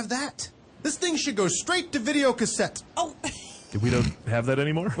doesn't even have that. This thing should go straight to video cassette. Oh. We don't have that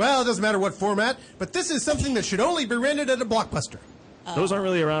anymore? Well, it doesn't matter what format, but this is something that should only be rented at a Blockbuster. Those aren't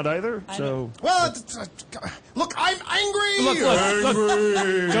really around either, so... Well, look, I'm angry! Look.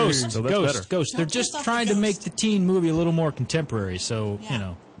 Ghost. So that's better. They're just trying to make the teen movie a little more contemporary, so, you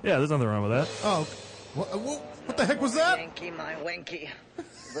know. Yeah, there's nothing wrong with that. Oh, what the heck was that? Wanky, my wanky.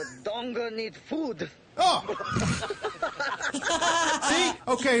 The donga need food. Oh! See?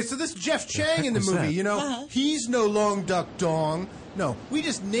 Okay, so this Jeff Chang in the was movie, that? you know, he's no long duck dong. No, we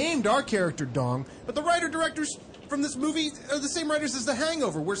just named our character Dong, but the writer-directors from this movie are the same writers as The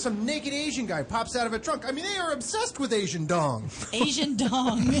Hangover, where some naked Asian guy pops out of a trunk. I mean, they are obsessed with Asian dong. Asian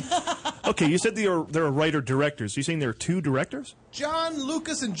dong. Okay, you said there are writer-directors. So you're saying there are 2 directors? John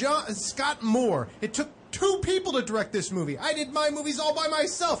Lucas and Scott Moore. It took 2 people to direct this movie. I did my movies all by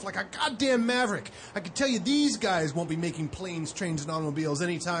myself, like a goddamn maverick. I can tell you these guys won't be making planes, trains, and automobiles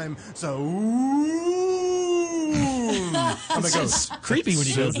anytime soon. I'm a ghost. Creepy when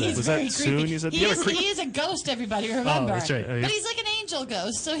you go there. Was that soon? You said He is a ghost, everybody, remember. Oh, that's right. But he's like an angel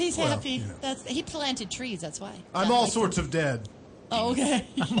ghost, so he's happy. Yeah. He planted trees, that's why. I'm all sorts of dead. Oh, okay.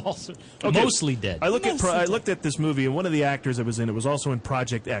 I'm also mostly dead. I looked at this movie, and one of the actors that was in it was also in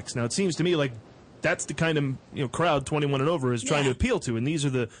Project X. Now, it seems to me like that's the kind of crowd 21 and over is trying to appeal to, and these are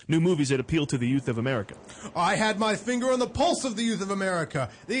the new movies that appeal to the youth of America. I had my finger on the pulse of the youth of America.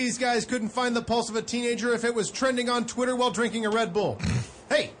 These guys couldn't find the pulse of a teenager if it was trending on Twitter while drinking a Red Bull.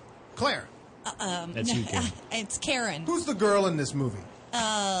 Hey, Claire. That's you, Karen. It's Karen. Who's the girl in this movie?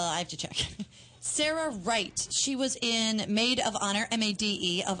 I have to check. Sarah Wright. She was in Maid of Honor,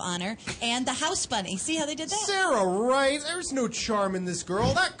 M-A-D-E of Honor, and The House Bunny. See how they did that? Sarah Wright? There's no charm in this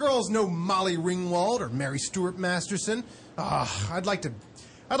girl. That girl's no Molly Ringwald or Mary Stuart Masterson. I'd like to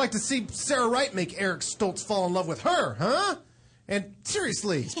see Sarah Wright make Eric Stoltz fall in love with her, huh? And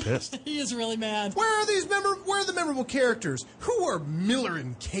seriously, he's pissed. He is really mad. Where are the memorable characters? Who are Miller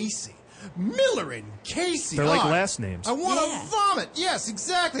and Casey? Miller and Casey. They're like last names. I want to vomit. Yes,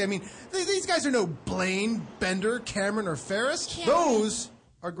 exactly. I mean, these guys are no Blaine, Bender, Cameron, or Ferris. Those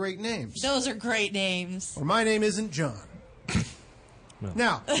are great names. Those are great names. Or my name isn't John.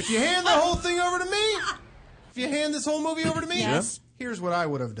 Now, if you hand the whole thing over to me, if you hand this whole movie over to me, here's what I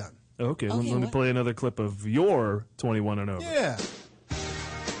would have done. Okay, let me play another clip of your 21 and over. Yeah.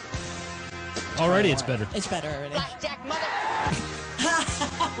 Already it's better. It's better already. Blackjack mother.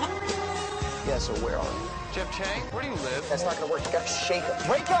 Yeah, so where are you? Jeff Chang, where do you live? That's not gonna work. You gotta shake it.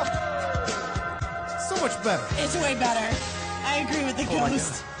 Wake up! So much better. It's way better. I agree with the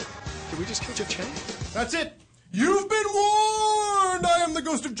ghost. Did we just kill Jeff Chang? That's it. You've been warned. I am the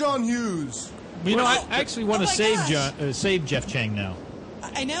ghost of John Hughes. You know, I actually want to save Jeff Chang now.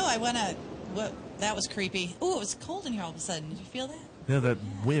 I know. I want to. That was creepy. Ooh, it was cold in here all of a sudden. Did you feel that? Yeah, that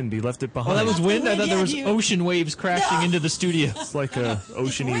wind. He left it behind. Oh, that was wind? I thought there was ocean waves crashing into the studio. It's like a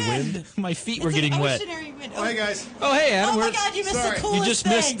oceany wind. My feet were getting wet. Wind. Oh, hey, guys. Oh, hey, Adam. Oh, my God, you missed the coolest You just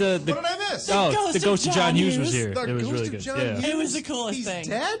missed the... What did I miss? The ghost of John Hughes was here. It was really good. Yeah. It was the coolest thing. He's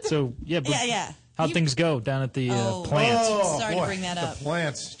dead? So, yeah. Yeah. How'd things go down at the plant? Sorry to bring that up. The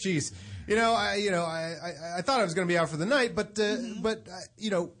plants. Jeez. I thought I was going to be out for the night, but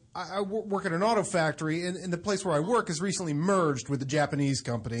I work at an auto factory, and the place where I work has recently merged with the Japanese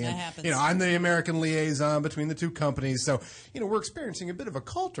company. That And, happens. I'm the American liaison between the two companies, so we're experiencing a bit of a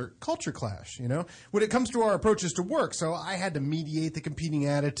culture clash. When it comes to our approaches to work, so I had to mediate the competing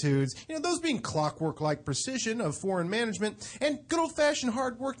attitudes. Those being clockwork-like precision of foreign management and good old-fashioned,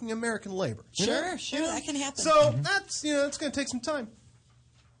 hard-working American labor. Sure, that can happen. So that's it's going to take some time.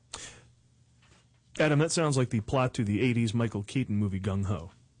 Adam, that sounds like the plot to the 80s Michael Keaton movie Gung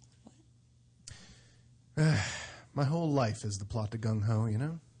Ho. My whole life is the plot to Gung Ho,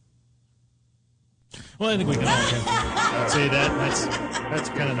 Well, I think we can all say that. That's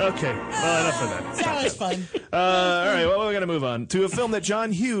kind of... Okay, well, enough of that. That was fun. All right, well, we're going to move on to a film that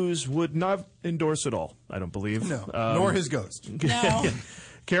John Hughes would not endorse at all, I don't believe. No, nor his ghost. No.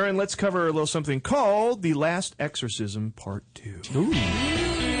 Karen, let's cover a little something called The Last Exorcism Part 2. Ooh.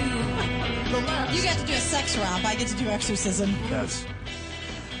 You get to do a sex romp. I get to do exorcism. Yes.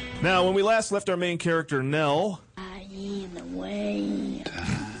 Now, when we last left our main character, Nell... In a way.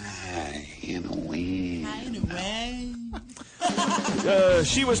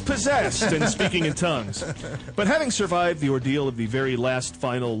 She was possessed and speaking in tongues. But having survived the ordeal of the very last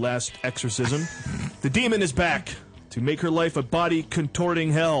exorcism, the demon is back to make her life a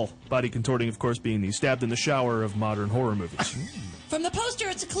body-contorting hell. Body contorting, of course, being the stabbed in the shower of modern horror movies. From the poster,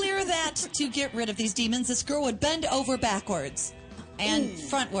 it's clear that to get rid of these demons, this girl would bend over backwards and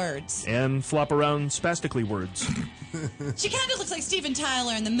frontwards. And flop around spastically words. She kind of looks like Steven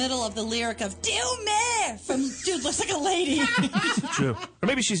Tyler in the middle of the lyric of "Do me" from Dude Looks Like a Lady. True. Or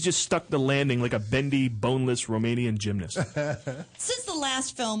maybe she's just stuck the landing like a bendy, boneless Romanian gymnast. Since the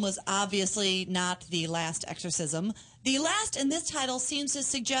last film was obviously not The Last Exorcism, the last in this title seems to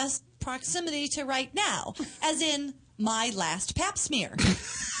suggest proximity to right now, as in my last pap smear.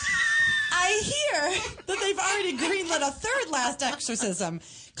 I hear that they've already greenlit a third Last Exorcism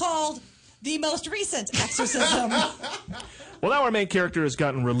called The Most Recent Exorcism. Well, now our main character has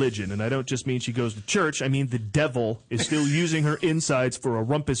gotten religion, and I don't just mean she goes to church. I mean the devil is still using her insides for a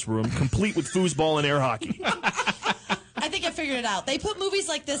rumpus room, complete with foosball and air hockey. figured it out. They put movies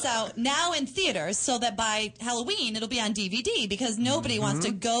like this out now in theaters so that by Halloween it'll be on DVD because nobody wants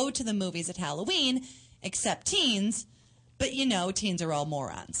to go to the movies at Halloween except teens. But, you know, teens are all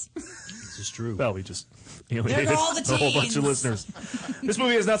morons. This is true. Well, we just alienated They're all the a whole bunch teens. of listeners. This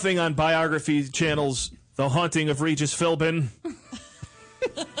movie has nothing on Biography Channel's The Haunting of Regis Philbin.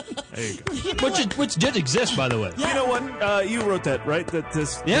 There you go. Which did exist, by the way. You know what? You wrote that, right? That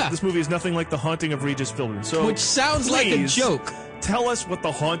this movie is nothing like The Haunting of Regis Philbin. So Which sounds like a please joke. Tell us what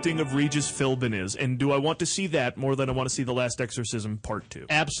The Haunting of Regis Philbin is, and do I want to see that more than I want to see The Last Exorcism Part 2?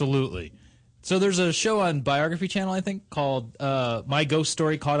 Absolutely. So there's a show on Biography Channel, I think, called My Ghost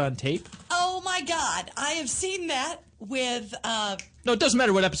Story Caught on Tape. Oh, my God. I have seen that with... No, it doesn't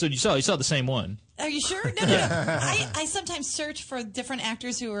matter what episode you saw. You saw the same one. Are you sure? No. I sometimes search for different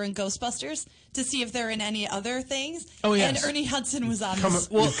actors who are in Ghostbusters to see if they're in any other things. Oh, yes. And Ernie Hudson was on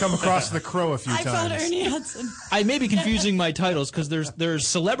You've come across The Crow a few times. I found Ernie Hudson. I may be confusing my titles because there's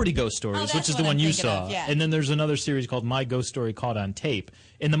Celebrity Ghost Stories, which is the one you saw. Yeah. And then there's another series called My Ghost Story Caught on Tape.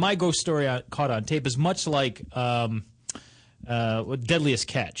 And the My Ghost Story Caught on Tape is much like Deadliest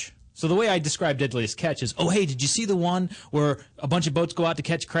Catch. So the way I describe Deadliest Catch is, oh, hey, did you see the one where a bunch of boats go out to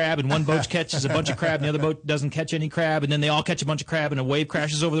catch crab and one boat catches a bunch of crab and the other boat doesn't catch any crab and then they all catch a bunch of crab and a wave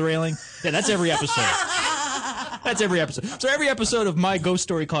crashes over the railing? Yeah, that's every episode. That's every episode. So every episode of My Ghost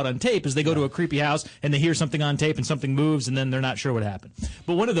Story Caught on Tape is they go to a creepy house and they hear something on tape and something moves and then they're not sure what happened.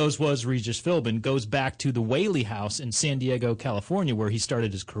 But one of those was Regis Philbin goes back to the Whaley house in San Diego, California, where he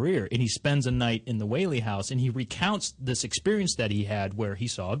started his career. And he spends a night in the Whaley house and he recounts this experience that he had where he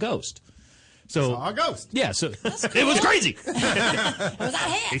saw a ghost. So, saw a ghost. Yeah, so it was crazy. It was out of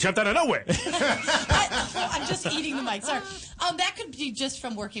hand. He jumped out of nowhere. I'm just eating the mic. Sorry. That could be just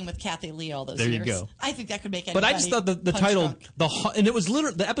from working with Kathy Lee all those There years. you go. I think that could make But I just thought the title, and it was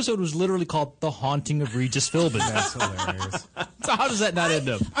the episode was literally called "The Haunting of Regis Philbin." That's hilarious. So how does that not end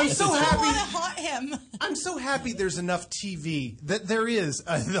up? I'm so I want to happy. haunt him. I'm so happy there's enough TV that there is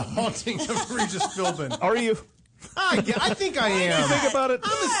The Haunting of Regis Philbin. Are you? I think I am. Think about it.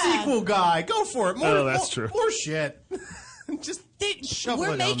 I'm a sequel guy. Go for it. More, that's true. More shit. Just shovel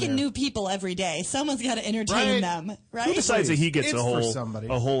We're it down making there. new people every day. Someone's got to entertain Right. them, right? Who decides that he gets It's a for whole somebody.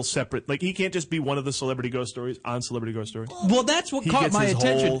 separate? Like he can't just be one of the Celebrity Ghost Stories on Celebrity Ghost Stories. Well, that's what He caught gets my his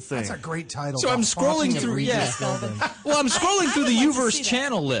attention. whole thing. That's a great title. So The I'm scrolling Haunting of through, Regis Philbin. Well, I'm scrolling through the would like to Uverse see that.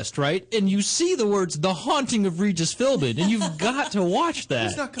 channel list, right? And you see the words "The Haunting of Regis Philbin," and you've got to watch that.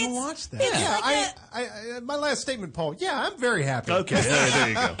 Who's not going to watch that? it's Yeah, like I my last statement, Paul. Yeah, I'm very happy. Okay, there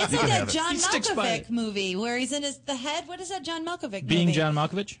you go. It's You like can that have it. John He sticks by Malkovich it. movie where he's in the head. What is that John Malkovich Being movie? John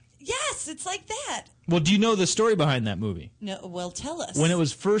Malkovich. Yes, it's like that. Well, do you know the story behind that movie? No, well, tell us. When it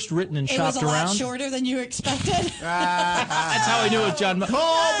was first written and It was shopped a lot around. shorter than you expected. That's how I knew it was John.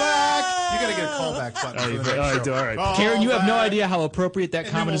 Callback. You got to get a callback button. for the next show. all right. Karen, you have no Callback. idea how appropriate that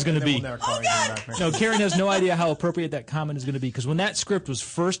And comment then is going to we'll be. never call you back next No, Karen has no idea how appropriate that comment is going to be because when that script was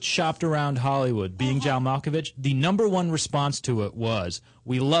first shopped around Hollywood, being John Malkovich, the #1 response to it was,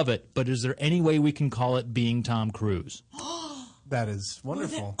 "We love it, but is there any way we can call it Being Tom Cruise?" That is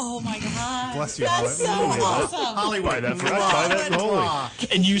wonderful. Oh my God! Bless you, That's so Hollywood. awesome. Hollywood. Buy that for buy that holy.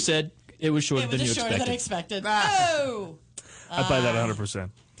 And you said it was shorter It was than you shorter than expected. expected. Oh. I buy that 100%.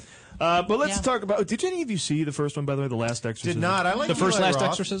 But let's Yeah. talk about. Did any of you see the first one? By the way, The Last Exorcism. Did not. I like The first Eli Last Roth.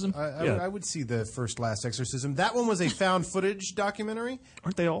 Exorcism? Yeah. I would see the first Last Exorcism. That one was a found footage documentary.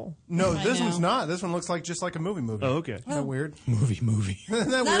 Aren't they all? No, I this know. one's not. This one looks like just like a movie. Oh, okay. Isn't that weird? Movie. Isn't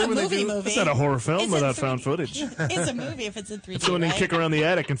that Not weird a when they movie do- movie. That's not a horror film It's in without 3D. found footage. It's a movie if it's in 3D. So when they right? kick around the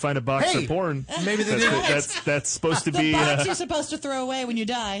attic and find a box Hey, of porn, maybe they that's, did. that's supposed to The be. box you're supposed to throw away when you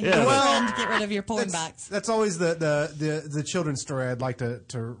die. Yeah, Your well, friend, get rid of your porn box. That's always the children's story I'd like to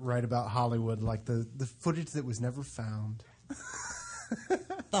write about Hollywood, like the footage that was never found.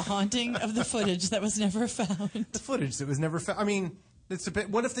 The haunting of the footage that was never found. The footage that was never found. I mean, it's a bit.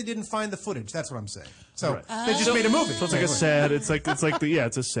 What if they didn't find the footage? That's what I'm saying. So Right. they just made a movie. So it's like a sad. It's like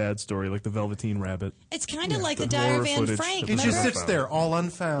it's a sad story, like the Velveteen Rabbit. It's kind of like The the Diary horror of Anne footage Frank. that It was just never sits found. there, all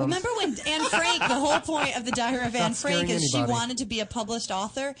unfound. Remember when Anne Frank, the whole point of the Diary of Anne Not scaring Frank is she anybody. wanted to be a published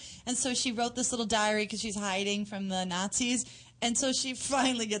author, and so she wrote this little diary because she's hiding from the Nazis, and so she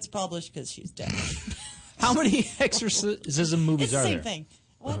finally gets published because she's dead. How many exorcism movies It's the are same there? thing.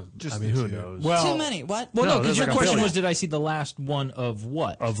 What? Just I mean, the who two. knows? Well, Too many. What? Well, No, no, because there's your like a question billion. was, did I see the last one of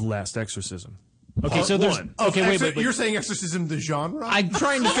what? Of Last Exorcism. Okay, so there's one. okay. Wait. You're saying exorcism the genre? I'm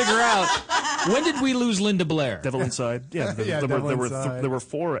trying to figure out when did we lose Linda Blair? Devil Inside. Yeah, Yeah, there Devil were Inside. there were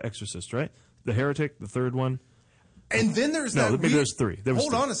 4 exorcists, right? The Heretic, the third one. And then there's No, that maybe weird, there's three. There was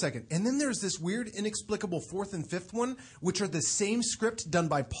hold three. on a second. And then there's this weird, inexplicable fourth and fifth one, which are the same script done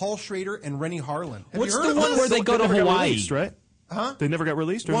by Paul Schrader and Rennie Harlan. Have What's you heard the of one this? where they go to never got Hawaii? released, right? Huh? They never got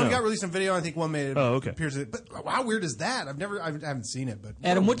released, or One no? got released in video. I think one made. Oh, okay. Appears, but how weird is that? I haven't seen it. But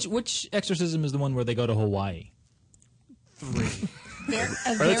Adam, which exorcism is the one where they go to Hawaii? 3.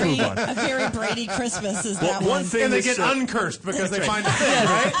 A very Brady Christmas is that one. thing and they this, get uncursed because they find a thing,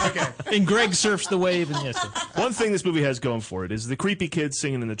 right? Okay. And Greg surfs the wave, and yes. One thing this movie has going for it is the creepy kids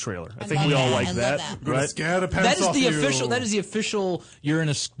singing in the trailer. I think we all like that, right? That is the official. That is the official. You're in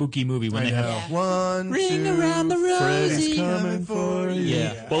a spooky movie when they have one ring around the rosy. Coming for you.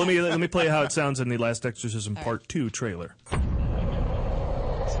 Yeah. Well, let me play how it sounds in the Last Exorcism Part 2 trailer.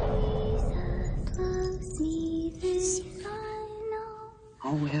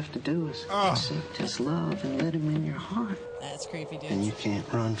 All we have to do is accept his love and let him in your heart. That's creepy, dude. And you can't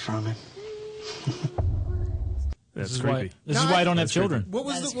run from him. That's is creepy. This is why I don't have That's children. What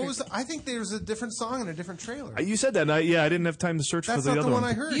was the? I think there's a different song in a different trailer. You said that, and I didn't have time to search That's for the not other the one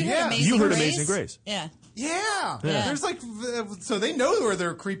I heard. You heard Amazing Grace. Yeah. Yeah. There's like, so they know where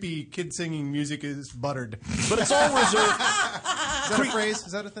their creepy kid singing music is buttered. But it's all reserved. Is that a phrase?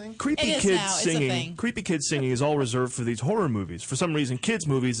 Is that a thing? Creepy kids singing is all reserved for these horror movies. For some reason, kids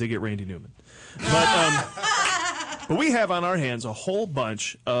movies they get Randy Newman. But we have on our hands a whole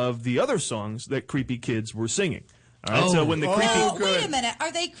bunch of the other songs that creepy kids were singing. All right, so when the creepy wait a minute,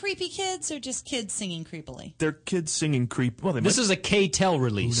 are they creepy kids or just kids singing creepily? they're kids singing creep. Well, This is a K-Tel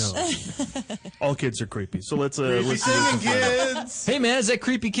release. all kids are creepy. So let's Creepy let's singing kids. Hey man, is that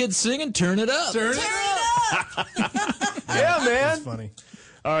creepy kid singing? Turn it up. Turn it up. Yeah, man. That's funny.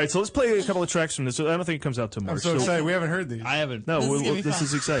 All right, so let's play a couple of tracks from this. I don't think it comes out till March. I'm so excited. We haven't heard these. I haven't. No, This this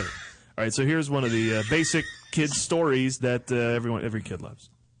is exciting. All right, so here's one of the basic kid stories that every kid loves.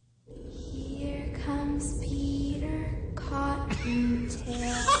 Here comes Peter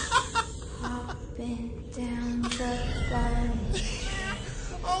Cottontail hopping down the bunny.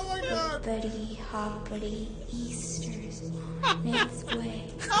 Oh my God! Hoppity hoppity Easter's on its way.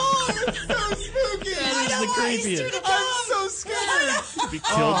 Oh, it's so spooky! That is the creepiest. I'm so scared. Be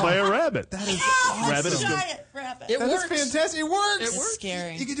killed by a rabbit. That is Rabbit is awesome. good. Giant rabbit. It That works. is fantastic. It works. It works.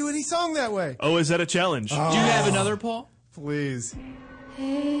 Scary. You can do any song that way. Oh, is that a challenge? Do you have another, Paul? Please.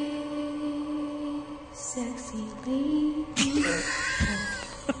 Hey, sexy lady.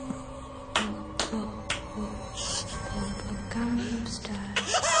 Gangnam Style.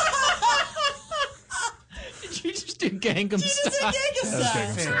 Did you just do Gangnam Style?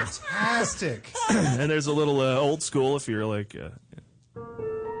 Fantastic. And there's a little old school if you're like.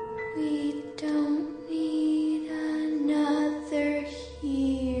 We don't need another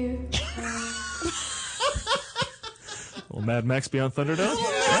hero. Little Mad Max Beyond Thunderdome.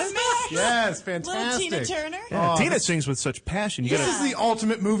 Yes, Little fantastic. Tina Turner. Yeah, Oh, Tina sings with such passion. You This gotta, is the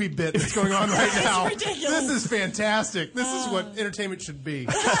ultimate movie bit that's going on right now. ridiculous. This is fantastic. This is what entertainment should be.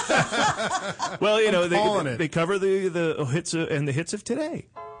 well, you know, calling it. they cover the hits and the hits of today.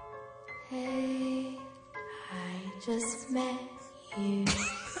 Hey, I just met you.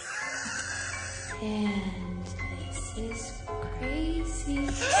 And this is crazy.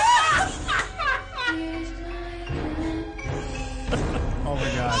 Here's my number. Oh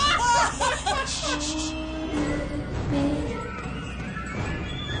my God.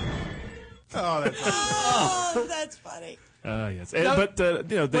 Oh, that's Oh, that's funny. Yes. No, but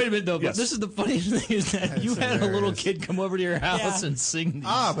you know, wait a minute, though. yes. But this is the funniest thing is that you had a little kid come over to your house and sing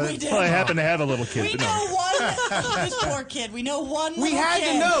these. We did. Well, I happen to have a little kid. We but know no. one. This poor kid. We know one. We little had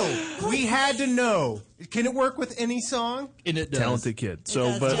kid. to know. We had to know. Can it work with any song? And it does. Talented kid. So,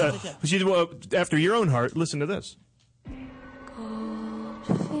 does, but talented kid. she did, after your own heart, listen to this.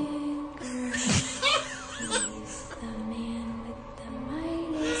 Goldfinger. He's the man with the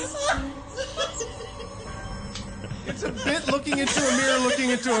Midas touch. It's a bit looking into a mirror, looking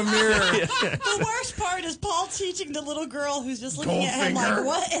into a mirror. The worst part is Paul teaching the little girl who's just looking at him Goldfinger. like,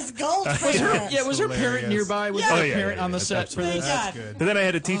 "What is Goldfinger?" Was her parent nearby? Was Yeah. there Oh, a yeah, parent yeah, on the yeah, set for absolutely. this? Thank God. Good. But then I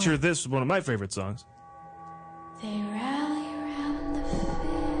had to teach her this, one of my favorite songs. They rally around the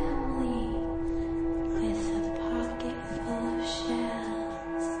family with a pocket full of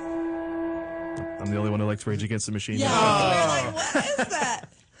shells. I'm the only one who likes Rage Against the Machine. Yeah. We're like, what is that?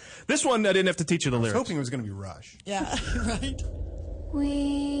 This one, I didn't have to teach you the I was lyrics. hoping it was going to be Rush. Yeah. Right.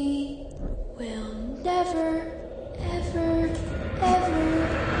 We will never, ever, ever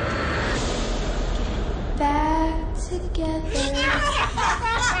get back together.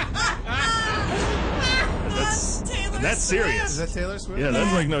 That's Taylor That's serious. Is that Taylor Swift? Yeah,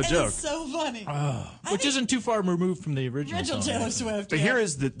 that's like no joke. It's so funny. Which isn't too far removed from the original song. Taylor Swift. But here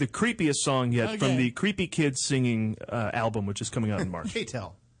is the creepiest song yet from Okay. the Creepy Kids Singing album, which is coming out in March. Hey,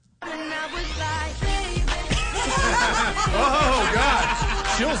 tell. Oh,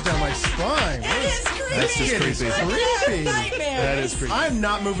 God. Chills down my spine. It is creepy. That's just creepy. Creepy. Nightmare. That is creepy. I'm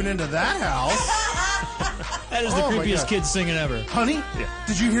not moving into that house. That is the Oh, my creepiest God. kid singing ever. Honey,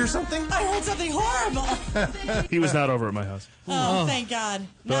 did you hear something? I heard something horrible. He was not over at my house. Oh, thank God.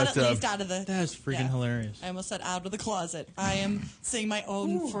 Not But, at least out of the... That's freaking hilarious. I almost said out of the closet. I am seeing my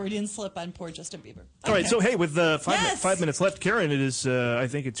own Freudian slip on poor Justin Bieber. All right, so hey, with Yes. 5 minutes left, Karen, it is. I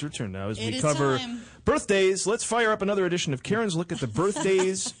think it's your turn now as It we is cover time. birthdays. Let's fire up another edition of Karen's Look at the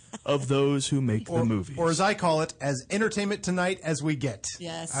Birthdays of those who make the movies. Or as I call it, as entertainment tonight as we get.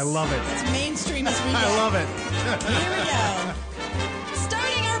 Yes. I love it. As mainstream as we get. I love it. Here we go.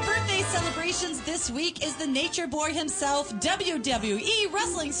 Starting our birthday celebrations this week is the nature boy himself, WWE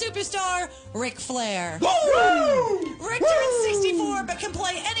wrestling superstar Ric Flair. Woo! Rick turned 64 but can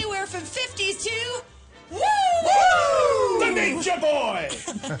play anywhere from 50s to... Woo! The Ninja Boy!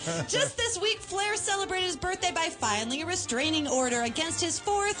 Just this week, Flair celebrated his birthday by filing a restraining order against his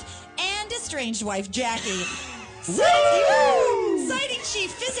fourth and estranged wife, Jackie. Citing she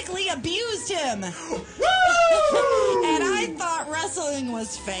physically abused him. And I thought wrestling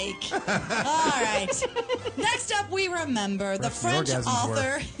was fake. All right. Next up, we remember the French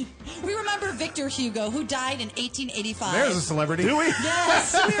author. We remember Victor Hugo, who died in 1885. There's a celebrity. Do we?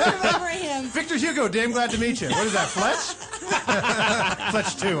 Yes, we remember him. Victor Hugo, damn glad to meet you. What is that, Fletch?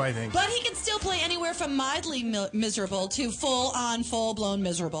 Fletch 2, I think. But he can still play anywhere from mildly miserable to full-on, full-blown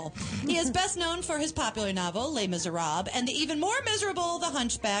miserable. He is best known for his popular novel, Les Miserables, and the even more miserable The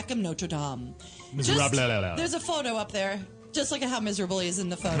Hunchback of Notre Dame. There's a photo up there. Just look at how miserable he is in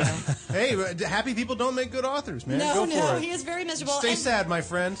the photo. Hey, happy people don't make good authors, man. Go for No, it. he is very miserable. Stay and sad, my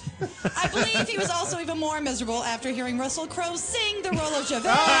friend. I believe he was also even more miserable after hearing Russell Crowe sing the role of Javert,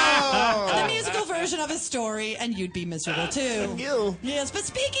 the musical version of his story, and you'd be miserable too. Yes, but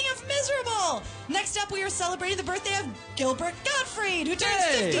speaking of miserable, next up we are celebrating the birthday of Gilbert Gottfried, who turns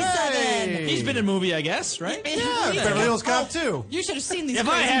 57. Hey. He's been in a movie, I guess, right? Yeah, Beverly Hills Cop 2. You should have seen these. If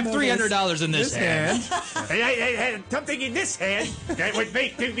I crazy have movies. $300 in this hand. Hey, something in this hand that would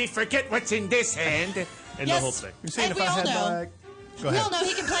make me forget what's in this hand. And Yes. the whole thing. You're saying And if we I all had know. my... Go We ahead. all know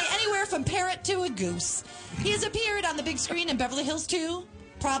he can play anywhere from parrot to a goose. He has appeared on the big screen in Beverly Hills 2,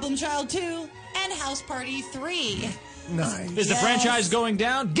 Problem Child 2, and House Party 3. Nice. Is the franchise going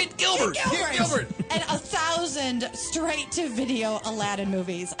down? Get Gilbert! Get Gilbert! And 1,000 straight-to-video Aladdin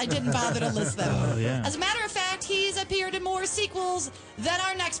movies. I didn't bother to list them. Oh, yeah. As a matter of fact, he's appeared in more sequels than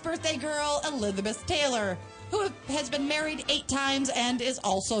our next birthday girl, Elizabeth Taylor, who has been married 8 times and is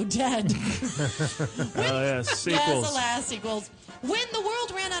also dead. Yes, sequels. Yes, alas, sequels. When the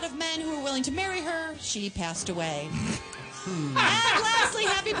world ran out of men who were willing to marry her, she passed away. And lastly,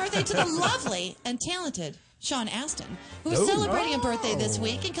 happy birthday to the lovely and talented Sean Astin, who is celebrating a birthday this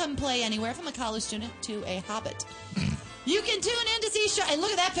week and can play anywhere from a college student to a hobbit. You can tune in to see Sean. And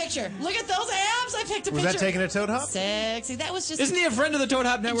look at that picture. Look at those abs. I picked a Was picture. that taking a Toad Hop? Sexy. That was just... Isn't he a friend of the Toad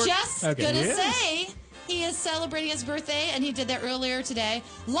Hop Network? Just Okay. gonna Yes. say he is celebrating his birthday, and he did that earlier today,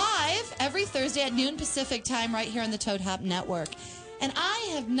 live every Thursday at noon Pacific time, right here on the Toad Hop Network. And I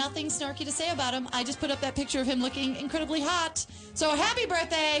have nothing snarky to say about him. I just put up that picture of him looking incredibly hot. So happy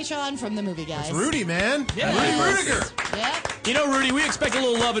birthday, Sean, from the Movie Guys. It's Rudy, man. Yeah. Rudy Rudiger. Yep. You know, Rudy, we expect a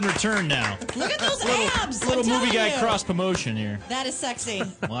little love in return now. Look at those abs. Little I'm movie telling guy you. cross promotion here. That is sexy.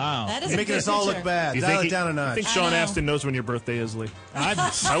 Wow. That is He's a making good us all picture. look bad. You Dial think it down a I notch. think I Sean know. Astin knows when your birthday is, Lee. I'm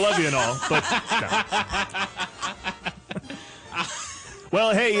I love you and all, but no.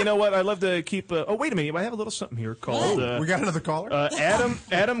 Well, hey, you know what? I love to keep. Oh, wait a minute! I have a little something here called. We got another caller?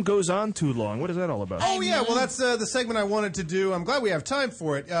 Adam goes on too long. What is that all about? Oh, yeah. Well, that's the segment I wanted to do. I'm glad we have time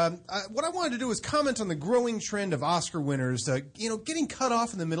for it. What I wanted to do was comment on the growing trend of Oscar winners, getting cut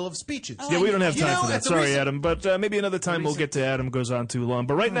off in the middle of speeches. Yeah, we don't have time for that. at the Sorry, recent- Adam. But maybe another time we'll get to Adam goes on too long.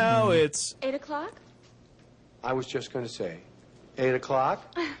 But right now, it's 8 o'clock? I was just going to say, 8 o'clock?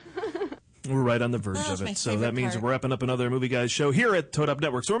 we're right on the verge Oh, of that's my it. So favorite that means part. we're wrapping up another Movie Guys show here at Toad Up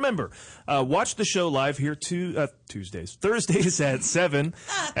Network. So remember, watch the show live here Thursdays at 7.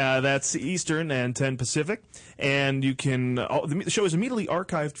 That's Eastern and 10 Pacific. And you can the show is immediately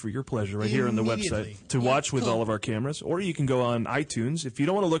archived for your pleasure right here on the Immediately. website to watch with cool. all of our cameras. Or you can go on iTunes. If you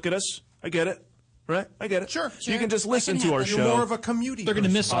don't want to look at us, I get it. Right? I get it. Sure. You can just listen to our You're show. more of a commuting. They're going to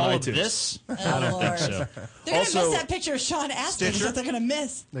miss all of iTunes. this? Oh, I don't Lord. think so. They're going to Also- miss that picture of Sean Astin. Is Stitcher? what they're going to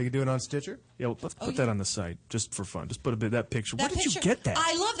miss. They can do it on Stitcher. Yeah, well, let's put that on the site just for fun. Just put a bit of that picture. Where That did picture, you get that?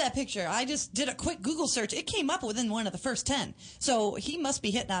 I love that picture. I just did a quick Google search. It came up within one of the first 10. So he must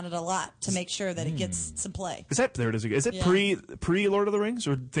be hitting on it a lot to make sure that it gets some play. Is that there? It is. Is it Yeah. pre Lord of the Rings,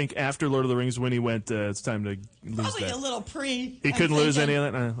 or think after Lord of the Rings when he went? It's time to lose Probably that. a little pre. He I'm couldn't lose thinking. any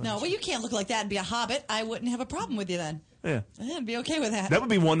of that. No, well, you can't look like that and be a hobbit. I wouldn't have a problem with you then. Yeah, I'd be okay with that. that would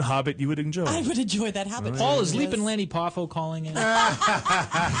be one Hobbit you would enjoy. I would enjoy that hobbit. Paul, is Yes. Leap and Lanny Poffo calling in?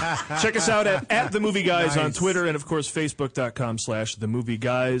 Check us out at The Movie Guys on Nice. Twitter and, of course, Facebook.com/The Movie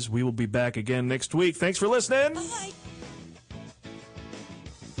Guys. We will be back again next week. Thanks for listening. Bye.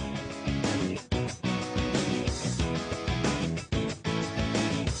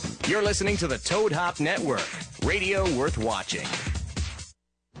 You're listening to the Toad Hop Network, radio worth watching.